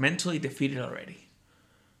you're, like, mentally defeated already?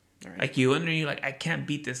 Right. Like, you're like, I can't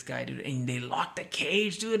beat this guy, dude. And they lock the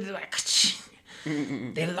cage, dude. They're like,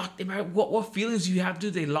 what feelings do you have,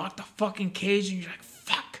 dude? They lock the fucking cage, and you're like,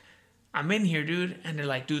 fuck, I'm in here, dude. And they're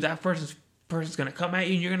like, dude, that person's gonna come at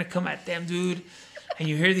you, and you're gonna come at them, dude. And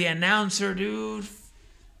you hear the announcer, dude,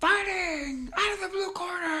 fighting out of the blue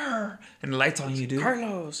corner, and the lights on you, dude.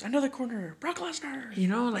 Carlos, another corner, Brock Lesnar.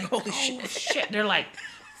 Like, holy shit. They're like,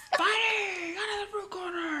 fighting out of the blue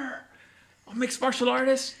corner. A mixed martial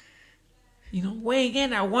artist, weighing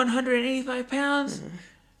in at 185 pounds. Mm-hmm.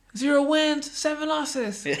 0 wins, 7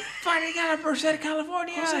 losses. Yeah. Fighting out of Merced,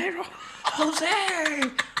 California. Jose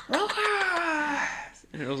Rojas.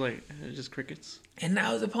 And it was like, just crickets. And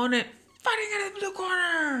now his opponent, fighting out of the blue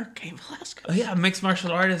corner, Cain Velasquez. Oh, yeah, mixed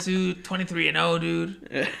martial artist, dude. 23-0, dude.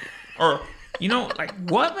 Yeah. Or, like,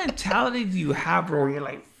 what mentality do you have, bro? You're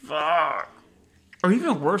like, fuck. Or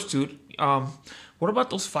even worse, dude. What about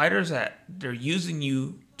those fighters that they're using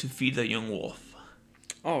you to feed the young wolf?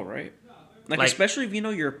 Oh, right. Like, especially if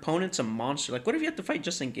your opponent's a monster. Like, what if you have to fight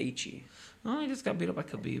Justin Gaethje? Oh, he just got beat up by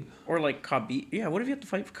Khabib. Or, like, Khabib. Yeah, what if you have to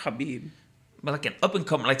fight Khabib? But, like, an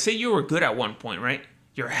up-and-comer. Like, say you were good at one point, right?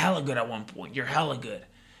 You're hella good at one point. You're hella good.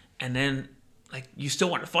 And then, like, you still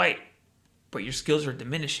want to fight, but your skills are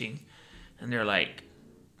diminishing. And they're like,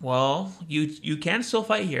 well, you can still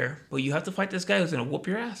fight here, but you have to fight this guy who's going to whoop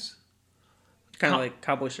your ass. Kind of like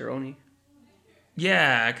Cowboy Cerrone.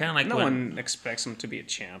 Yeah, kind of like no one expects him to be a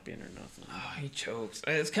champion or nothing. Oh, he chokes.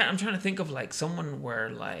 I'm trying to think of like someone where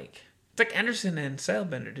like it's like Anderson and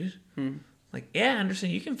Stylebender, dude. Like, yeah, Anderson,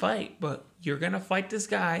 you can fight, but you're gonna fight this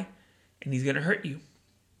guy, and he's gonna hurt you,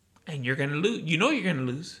 and you're gonna lose. You're gonna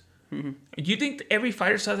lose. Do you think every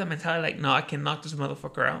fighter still has that mentality? Like, no, I can knock this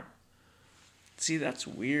motherfucker out. See, that's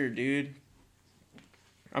weird, dude.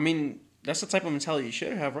 I mean, that's the type of mentality you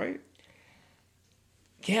should have, right?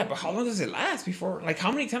 Yeah, but how long does it last before? Like,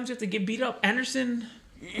 how many times do you have to get beat up? Anderson,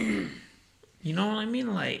 you know what I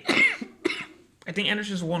mean? Like, I think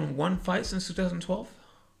Anderson's won 1 fight since 2012.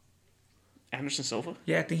 Anderson Silva?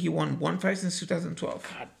 Yeah, I think he won 1 fight since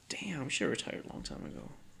 2012. God damn, he should have retired a long time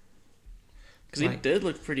ago. Because he did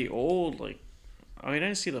look pretty old. Like, I mean, I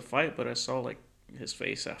didn't see the fight, but I saw, like, his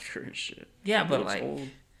face after and shit. Yeah, but, like, old.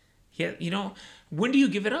 Yeah, when do you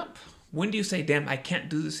give it up? When do you say, damn, I can't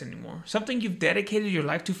do this anymore? Something you've dedicated your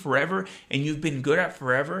life to forever and you've been good at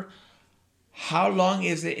forever. How long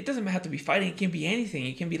is it? It doesn't have to be fighting. It can be anything.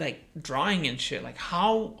 It can be like drawing and shit. Like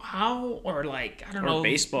how, or like, I don't know. Or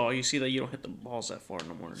baseball. You see that you don't hit the balls that far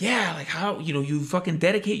no more. Yeah, like how, you fucking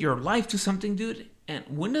dedicate your life to something, dude. And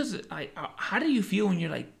when does it, how do you feel when you're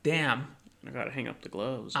like, damn. I gotta hang up the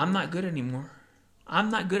gloves. I'm not good anymore. I'm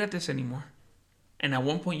not good at this anymore. And at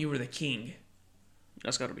one point you were the king.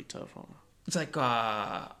 That's gotta be tough, huh? It's like,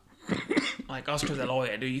 Like Oscar De La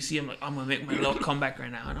Hoya, dude. You see him like, I'm gonna make my little comeback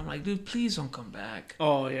right now, and I'm like, dude, please don't come back.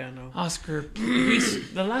 Oh yeah, no. Oscar,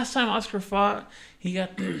 please. The last time Oscar fought, he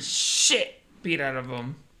got the shit beat out of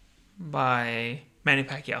him by Manny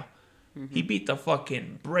Pacquiao. He beat the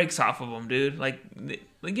fucking brakes off of him, dude. Like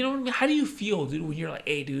you know what I mean? How do you feel, dude, when you're like,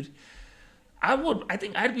 hey, dude? I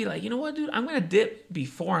think I'd be like, you know what, dude? I'm gonna dip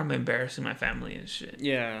before I'm embarrassing my family and shit.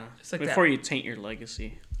 Yeah. It's like before that. you taint your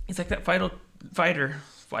legacy. It's like that fighter,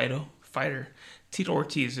 Tito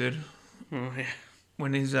Ortiz, dude. Oh yeah.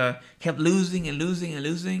 When he's kept losing and losing and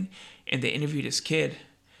losing, and they interviewed his kid,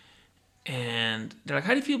 and they're like,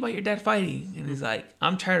 "How do you feel about your dad fighting?" And he's like,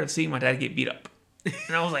 "I'm tired of seeing my dad get beat up."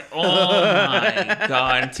 And I was like, "Oh my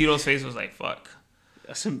god!" And Tito's face was like, "Fuck."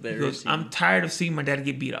 That's He goes, embarrassing. "I'm tired of seeing my dad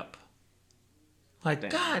get beat up." Like,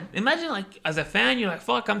 Damn. God, imagine like as a fan, you're like,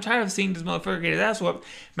 "Fuck, I'm tired of seeing this motherfucker get his ass whooped."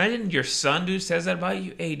 Imagine your son, dude, says that about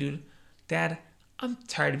you. Hey, dude, Dad, I'm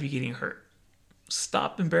tired of you getting hurt.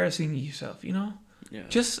 Stop embarrassing yourself, you know? Yeah.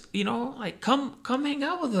 Just, you know, like come hang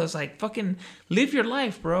out with us. Like fucking live your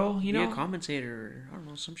life, bro. You Be know? a commentator, or I don't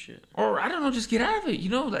know, some shit. Or I don't know, just get out of it. You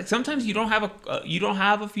know, like sometimes you don't have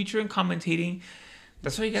a future in commentating.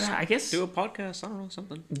 That's why you gotta, I guess, Do a podcast, I don't know,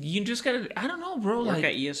 something. you just gotta, I don't know, bro. Work Like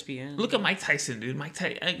at ESPN. look at Mike Tyson, dude.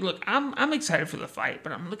 Look, I'm excited for the fight,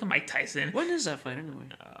 but I'm looking at Mike Tyson When is that fight anyway?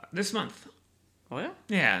 this month. Oh yeah?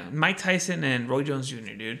 Yeah, Mike Tyson and Roy Jones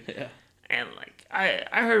Jr., dude. Yeah. And like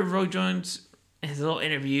I heard Roy Jones his little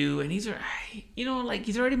interview, and he's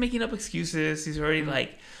already making up excuses. He's already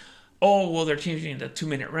like, oh well, they're changing the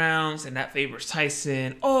 2-minute rounds, and that favors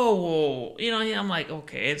Tyson. Oh well, you know, I'm like,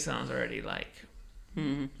 okay, it sounds already like,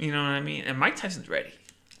 you know what I mean? And Mike Tyson's ready.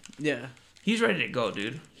 Yeah. He's ready to go,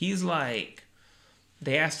 dude. He's like,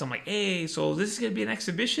 they asked him like, hey, so this is gonna be an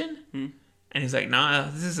exhibition? And he's like, nah,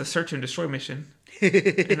 this is a search and destroy mission.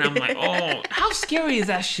 And I'm like, oh, how scary is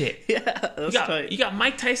that shit? Yeah, that's tight. You got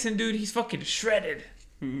Mike Tyson, dude. He's fucking shredded.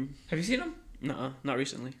 Have you seen him? Nuh-uh, not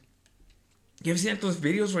recently. You ever seen those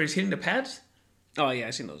videos where he's hitting the pads? Oh yeah,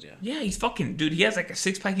 I seen those, yeah. Yeah, he's fucking, dude. He has like a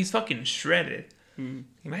 6-pack. He's fucking shredded.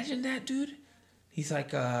 Imagine that, dude. He's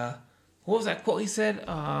like, what was that quote he said?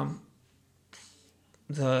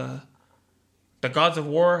 The gods of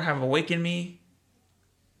war have awakened me,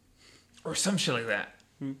 or some shit like that.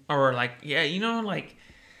 Or like, yeah, you know, like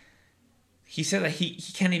he said that he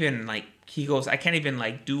can't even like, he goes, I can't even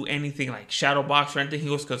like do anything like shadow box or anything. He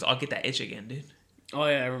goes, because I'll get that itch again, dude. Oh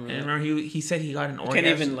yeah, I remember And that. remember he said he got an orgasm. Can't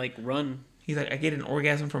even like run. He's like, I get an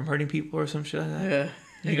orgasm from hurting people or some shit like that.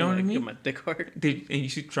 Yeah. You know what I Like, mean? Get my dick hard. And you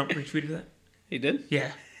see Trump retweeted that? He did?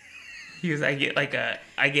 Yeah. He was, I get like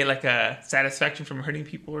a satisfaction from hurting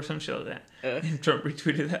people or some shit like that. And Trump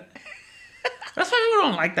retweeted that. That's why people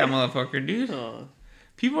don't like that motherfucker, dude. Oh.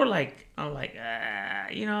 People are like,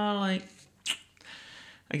 you know, like,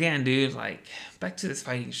 again, dude, like, back to this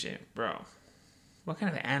fighting shit, bro. What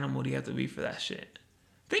kind of an animal do you have to be for that shit?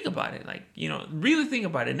 Think about it. Like, you know, really think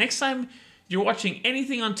about it. Next time you're watching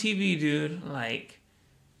anything on TV, dude, like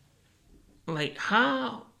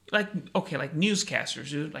how, like, okay, like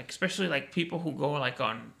newscasters, dude, like, especially like people who go like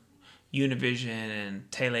on Univision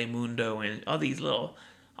and Telemundo and all these little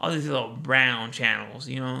brown channels,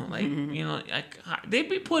 you know, like, you know, like they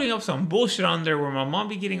be putting up some bullshit on there where my mom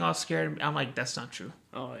be getting all scared. I'm like, that's not true.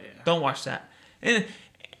 Oh yeah. Don't watch that. And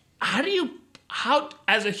how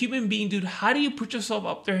as a human being, dude, how do you put yourself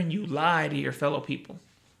up there and you lie to your fellow people?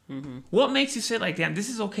 What makes you say like, damn, this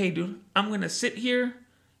is okay, dude? I'm going to sit here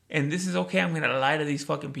and this is okay. I'm going to lie to these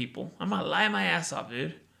fucking people. I'm going to lie my ass off,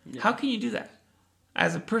 dude. Yeah. How can you do that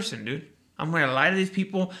as a person, dude? I'm going to lie to these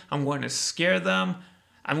people. I'm going to scare them.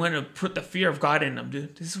 I'm going to put the fear of God in them,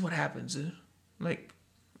 dude. This is what happens, dude. Like,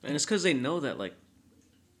 and it's because they know that, like,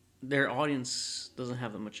 their audience doesn't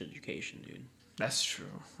have that much education, dude. that's true.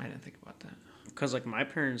 I didn't think about that. Because, like, my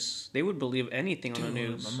parents, they would believe anything on the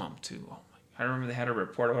news. My mom, too. Oh, my. I remember they had a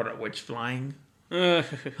report about a witch flying. No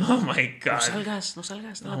Oh, my God.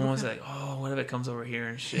 salgas. My mom was like, oh, what if it comes over here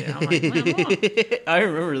and shit? I'm like, my mom. I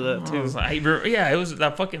remember that, I too. was like, it was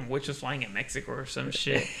that fucking witch was flying in Mexico or some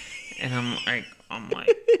shit. And I'm like,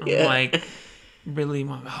 really,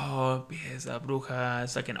 mom? Oh, esa bruja.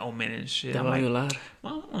 It's like an omen and shit. I'm like,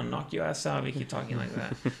 Mom, I'm gonna knock your ass out if you keep talking like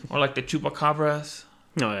that. Or like the chupacabras.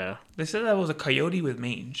 Oh, yeah. They said that was a coyote with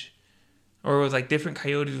mange. Or it was like different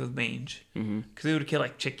coyotes with mange. Because they would kill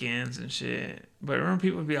like chickens and shit. But I remember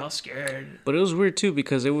people would be all scared. But it was weird, too,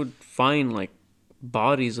 because they would find, like,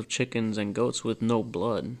 bodies of chickens and goats with no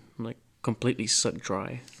blood. Like, completely sucked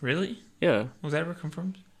dry. Really? Yeah. Was that ever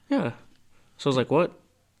confirmed? Yeah. So I was like, what?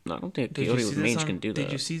 No, I don't think a Did you coyote see with this mange on- can do that.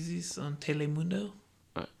 Did you see these on Telemundo?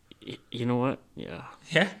 You know what? Yeah.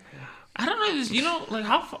 Yeah? I don't know. You know, like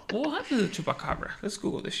how far, what happened to the chupacabra? Let's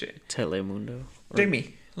Google this shit. Telemundo. Or,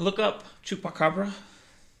 Jamie, look up chupacabra.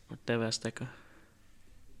 or TV Azteca.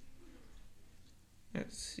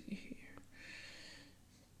 Let's see here.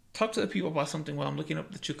 Talk to the people about something while I'm looking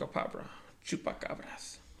up the chupacabra.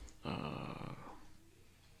 Chupacabras.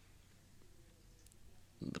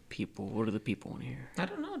 The people. What are the people in here? I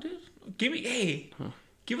don't know, dude.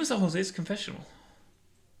 Give us a Jose's confessional.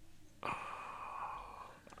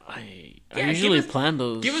 I Yeah, usually give us- plan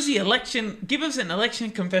those. Give us the election. Give us an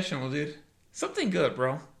election confessional, dude. Something good,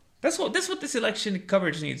 bro. That's what this election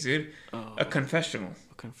coverage needs, dude. A confessional.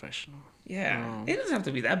 a confessional. Yeah, it doesn't have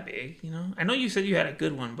to be that big, you know. I know you said you had a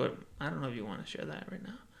good one, but I don't know if you want to share that right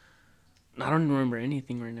now. I don't remember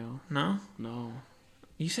anything right now. No, No.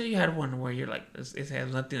 you said you had one where you're like, it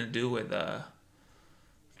has nothing to do with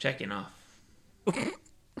checking off.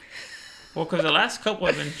 Well, because the last couple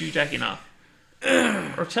have been you jacking off.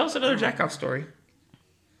 Or tell us another jack off story.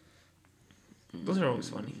 Those are always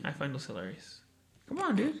funny. I find those hilarious. Come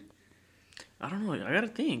on, dude. I don't know. I gotta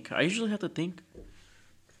think. I usually have to think.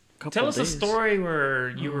 Tell us a days. story where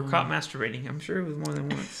you were caught masturbating. I'm sure it was more than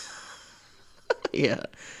once. Yeah.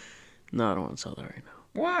 No, I don't want to tell that right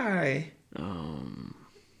now. Why?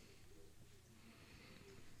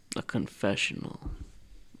 A confessional.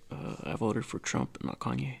 I voted for Trump, not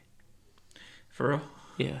Kanye. For real?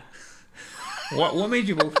 Yeah. What made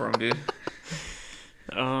you vote for him, dude?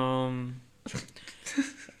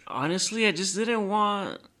 Honestly, I just didn't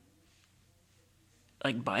want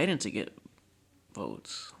like Biden to get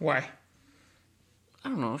votes. Why? I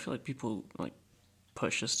don't know. I feel like people like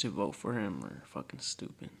push us to vote for him are fucking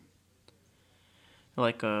stupid.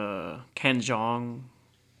 Like Ken Jeong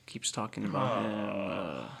keeps talking about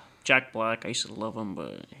him. Jack Black, I used to love him,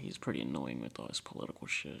 but he's pretty annoying with all his political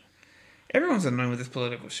shit. Everyone's annoyed with this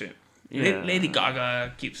political shit. Yeah. Lady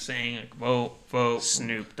Gaga keeps saying, like, vote.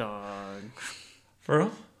 Snoop Dogg. For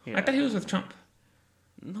real? Yeah. I thought he was with Trump.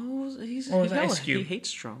 No, he's Or was he, that got- Ice Cube? he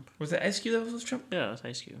hates Trump. Was that Ice Cube that was with Trump? Yeah, it's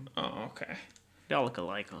Ice Cube. Oh, okay. They all look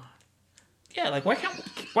alike, huh? Yeah, like, why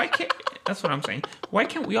can't, that's what I'm saying. Why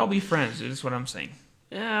can't we all be friends, dude? That's what I'm saying.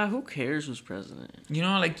 Yeah, who cares who's president? You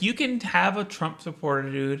know, like, you can have a Trump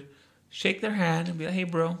supporter, dude, shake their hand and be like, hey,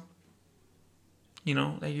 bro. You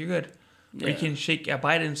know, like, you're good. Or you Yeah. can shake a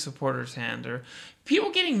Biden supporter's hand. Or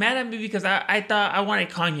people getting mad at me because I thought I wanted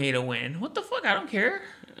Kanye to win. What the fuck? I don't care.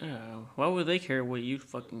 Yeah, why would they care what you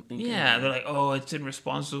fucking think? Yeah, they're like, oh, it's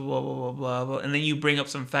irresponsible, blah, blah, blah, blah, blah. And then you bring up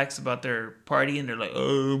some facts about their party and they're like,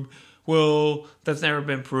 well, that's never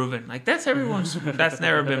been proven. Like, that's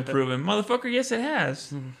never been proven. Motherfucker, yes, it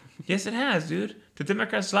has. Yes, it has, dude. The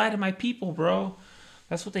Democrats lie to my people, bro.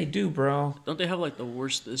 That's what they do, bro. Don't they have like the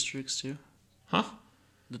worst districts too? Huh?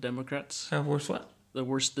 The Democrats, Worse what? the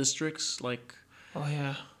worst districts, like Oh,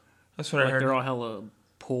 yeah. That's what I heard. they're all hella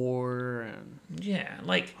poor and Yeah,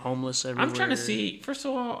 like, homeless everywhere. I'm trying to see. First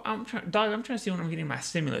of all, I'm trying to see when I'm getting my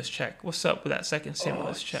stimulus check. What's up with that second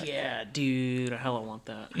stimulus check? Yeah, dude, I hella want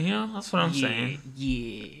that. You know, that's what I'm saying.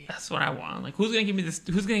 Yeah. That's what I want. Like, who's gonna give me this?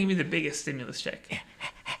 Who's gonna give me the biggest stimulus check?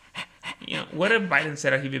 You know, what if Biden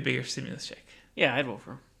said I'll give you a bigger stimulus check Yeah, I'd vote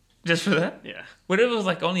for him. just for that? Yeah. What if it was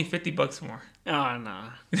like only $50 more? Oh, nah.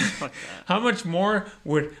 Fuck that. How much more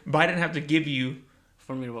would Biden have to give you?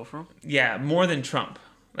 For me to vote for him? Yeah, more than Trump.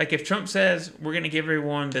 Like, if Trump says we're gonna give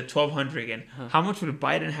everyone the $1,200 again, how much would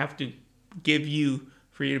Biden have to give you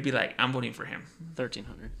for you to be like, I'm voting for him?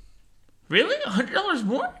 $1,300. Really? $100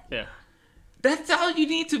 more? Yeah. That's all you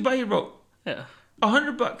need to buy your vote. Yeah.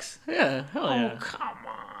 $100. Yeah, hell Oh, yeah. come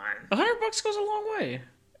on. $100 goes a long way.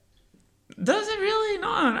 Does it really?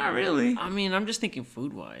 No, not really. I mean, I'm just thinking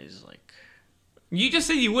food wise. Like, You just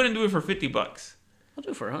said you wouldn't do it for $50. I'll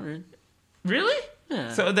do it for 100. Really?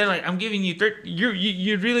 Yeah. So they're like, I'm giving you 30.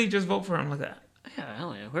 You really just vote for him like that. Yeah,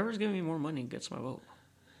 hell yeah. Whoever's giving me more money gets my vote.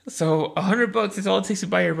 So $100 is all it takes to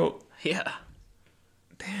buy your vote. Yeah.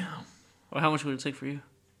 Damn. Well, how much would it take for you?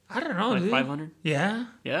 I don't know, Like dude. 500? Yeah,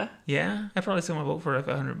 Yeah. yeah. I probably sell my vote for like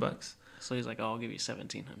 $100. So he's like, oh, I'll give you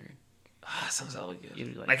 1,700. Ah, sounds hella good.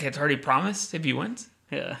 You'd be like- Like it's already promised if he wins.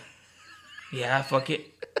 Yeah. Yeah, fuck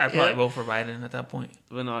it. I'd probably Yeah. vote for Biden at that point.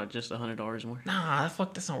 But not just $100 more. Nah,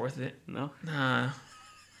 fuck, that's not worth it. No. Nah.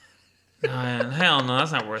 Nah, hell no,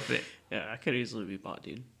 that's not worth it. Yeah, I could easily be bought,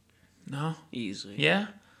 dude. No. Easily. Yeah.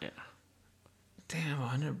 Yeah. Damn,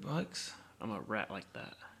 $100. I'm a rat like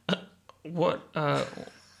that. What?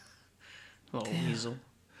 Little weasel.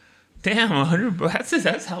 Damn, $100.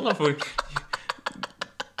 That's hella for.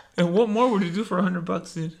 And what more would you do for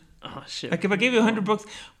 $100, dude? Oh shit. Like if I gave you $100,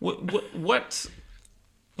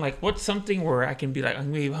 what's something where I can be like,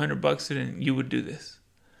 I'm gonna give you $100, and you would do this?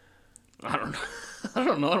 I don't know. I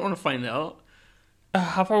don't know. I don't want to find out.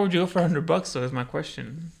 How far would you go for $100 though? Is my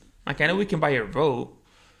question. Like, I know we can buy your vote.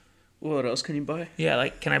 What else can you buy? Yeah,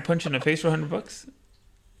 like, can I punch you in the face for $100?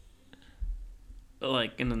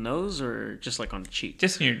 Like in the nose or just like on the cheek?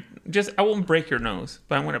 I won't break your nose,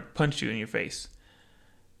 but I'm gonna punch you in your face.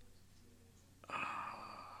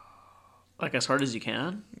 Like as hard as you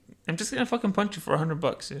can? I'm just gonna fucking punch you for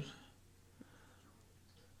 $100, dude.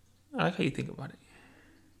 I like how you think about it.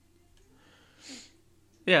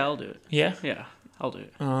 Yeah, I'll do it. Yeah? Yeah, I'll do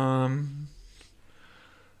it. How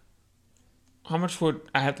much would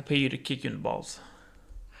I have to pay you to kick you in the balls?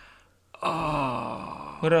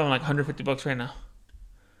 Oh. What am I, like $150 right now?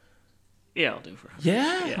 Yeah, I'll do it for him.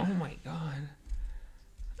 Yeah? Yeah. Oh my god.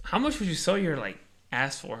 How much would you sell your like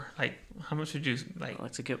ass for? Like, how much would you like? I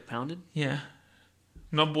like to get pounded? Yeah.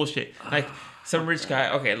 No bullshit. Like some rich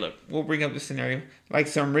guy. Okay, look, we'll bring up the scenario. Like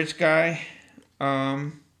some rich guy.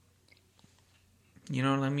 You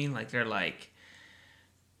know what I mean? Like they're like,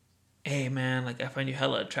 hey man, like I find you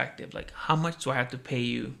hella attractive. Like, how much do I have to pay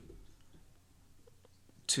you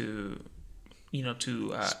to,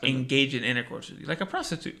 engage in intercourse with you, like a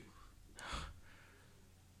prostitute?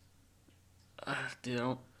 Dude,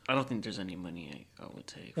 I don't think there's any money I would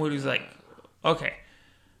take. What he's like, okay.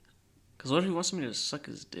 Because what if he wants me to suck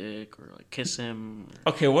his dick or like kiss him?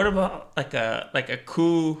 Okay, what about like a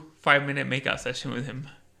cool 5-minute makeout session with him?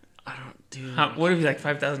 I don't, dude. What if he's like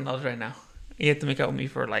 $5,000 right now? You have to make out with me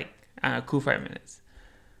for like a cool 5 minutes.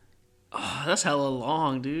 Oh, that's hella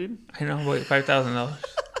long, dude. I know, but $5,000.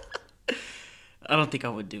 I don't think I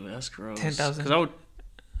would do it. That's gross. 10,000. Because I would.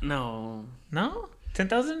 No. No,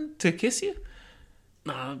 10,000 to kiss you?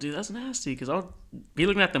 No, dude, that's nasty. Because I would be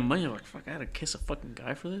looking at the money like, fuck, I had to kiss a fucking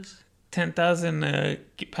guy for this. 10,000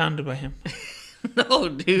 get pounded by him. No,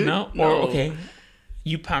 dude. No? Or okay,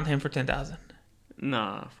 you pound him for 10,000.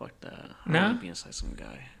 Nah, fuck that. I No? don't want to be inside some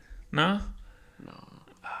guy. No? No.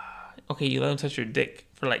 Okay, you let him touch your dick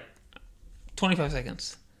for like 25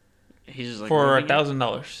 seconds He's just like for rubbing it?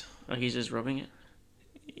 $1,000. Oh, he's just rubbing it?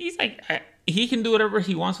 He's like, he can do whatever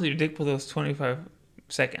he wants with your dick for those 25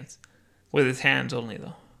 seconds. With his hands only,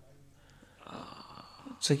 though.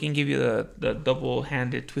 So he can give you the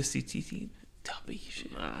double-handed, twisty-teethy tubby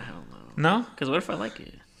shit. Nah, hell no. No? Because what if I like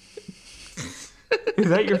it? Is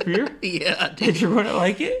that your fear? Yeah, dude. Did you want to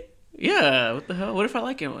like it? Yeah, what the hell? What if I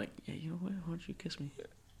like it? I'm like, yeah, you know what? Why don't you kiss me?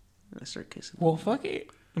 And I start kissing. Well, fuck it.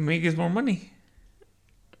 It make us more money.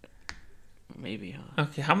 Maybe, huh?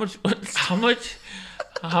 Okay, how much? I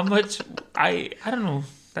don't know.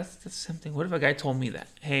 That's something. What if a guy told me that?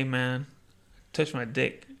 Hey, man, touch my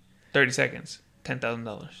dick, 30 seconds,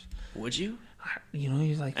 $10,000. Would you? You know,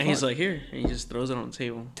 he's like, And he's like, here. And he just throws it on the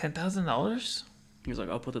table. $10,000. He's like,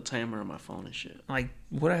 I'll put the timer on my phone and shit. Like,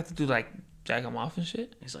 what do I have to do? Like, jack him off and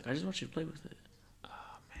shit? He's like, I just want you to play with it. Oh,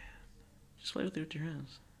 man. Just play with it with your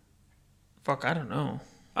hands. Fuck, I don't know.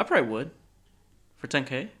 I probably would. For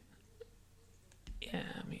 10K? Yeah,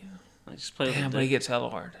 I mean, Like, just play with damn, it. but he gets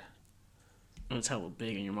hella hard. And it's hella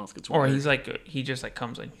big and your mouth gets Or watery. he's like, he just like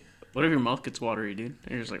comes on you. What if your mouth gets watery, dude?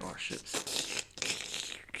 And you're just like, oh, shit.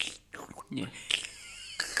 Yeah.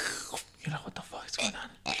 You're like, what the fuck is going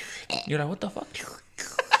on? You're like, what the fuck?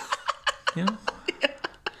 You know?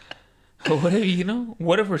 What if,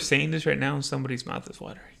 what if we're saying this right now and somebody's mouth is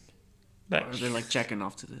watering? Like, Or they're like jacking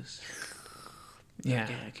off to this. yeah.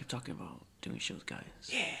 Yeah, I keep talking about doing shit with guys.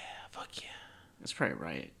 Yeah, fuck yeah. That's probably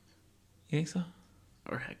right. You think so?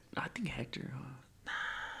 Or I think Hector.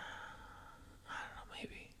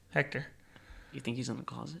 Maybe. Hector. You think he's in the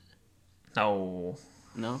closet? No.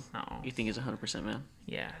 No? No. You think he's 100% man?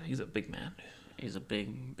 Yeah, he's a big man. He's a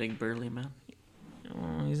big burly man?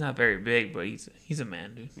 He's not very big, but he's a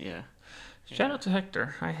man, dude. Yeah. Shout out to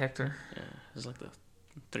Hector. Hi, Hector. Yeah. This is like the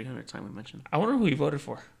 300th time we mentioned. I wonder who he voted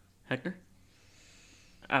for. Hector?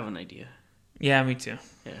 I have an idea. Yeah, me too.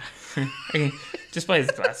 Yeah. Just by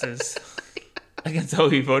his glasses. I can tell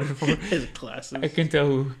who he voted for. His glasses. I can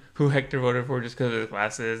tell who Hector voted for just because of his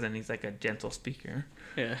glasses, and he's like a gentle speaker.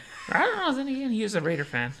 Yeah. I don't know. Then again, he was a Raider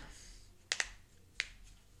fan.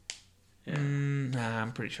 Yeah. Nah,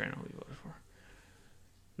 I'm pretty sure I know who he voted for.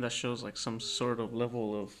 That shows like some sort of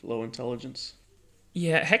level of low intelligence.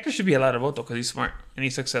 Yeah, Hector should be allowed to vote though because he's smart and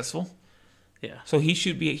he's successful. Yeah. So he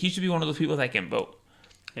should be one of those people that can vote.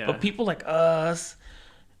 Yeah. But people like us,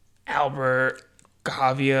 Albert,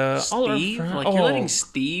 Gavia, all our Steve? friends. Like you're letting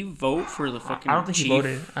Steve vote for the fucking I don't think chief? he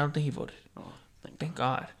voted. I don't think he voted. Oh, Thank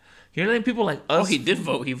God. You're letting people like us. Oh, he did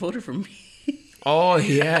vote. He voted for me. Oh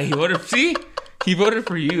yeah, he voted. See, he voted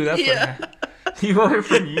for you. That's what happened. He voted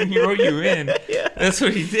for you. He wrote you in. Yeah. That's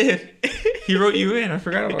what he did. He wrote you in. I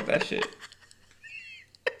forgot about that shit.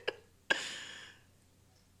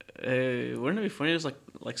 Wouldn't it be funny? If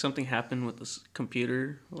like something happened with this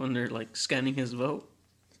computer when they're like scanning his vote.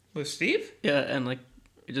 With Steve? Yeah, and like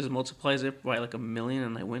it just multiplies it by like 1 million,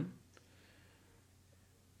 and I win.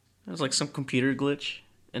 It was like some computer glitch,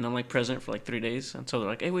 and I'm like president for like 3 days until they're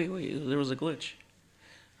like, "Hey, wait, there was a glitch."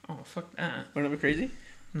 Oh, fuck that. Wouldn't it be crazy?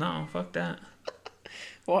 No, fuck that.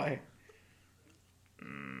 Why?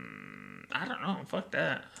 I don't know. Fuck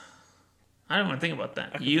that. I don't want to think about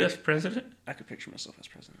that. could U.S. pick- president? I could picture myself as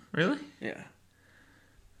president. Really? Yeah,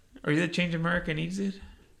 Are you the change America needs it?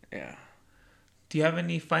 yeah. Do you have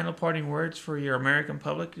any final parting words for your American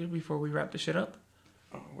public before we wrap this shit up?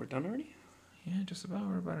 Oh, we're done already? Yeah, just about.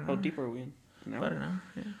 We're about an How hour. deep are we in? An hour? About an hour,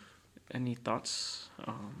 yeah. Any thoughts?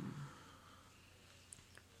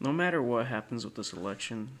 No matter what happens with this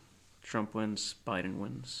election, Trump wins, Biden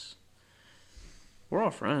wins. We're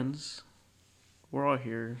all friends. We're all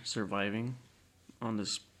here surviving on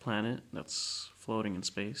this planet that's floating in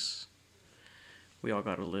space. We all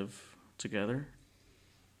got to live together.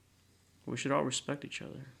 We should all respect each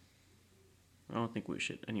other. I don't think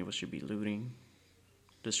any of us should be looting,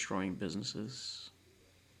 destroying businesses.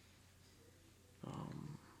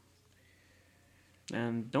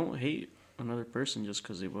 And don't hate another person just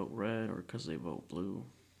because they vote red or because they vote blue.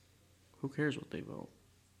 Who cares what they vote?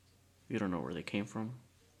 You don't know where they came from.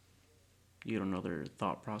 You don't know their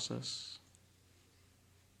thought process.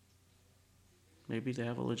 Maybe they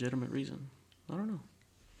have a legitimate reason. I don't know.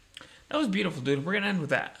 That was beautiful, dude. We're going to end with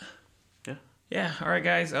that. Yeah. Yeah, all right,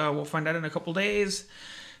 guys. We'll find out in a couple days.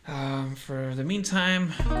 For the meantime,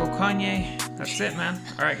 go Kanye. That's it, man.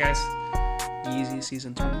 All right, guys. Yeezy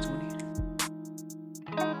season 2020.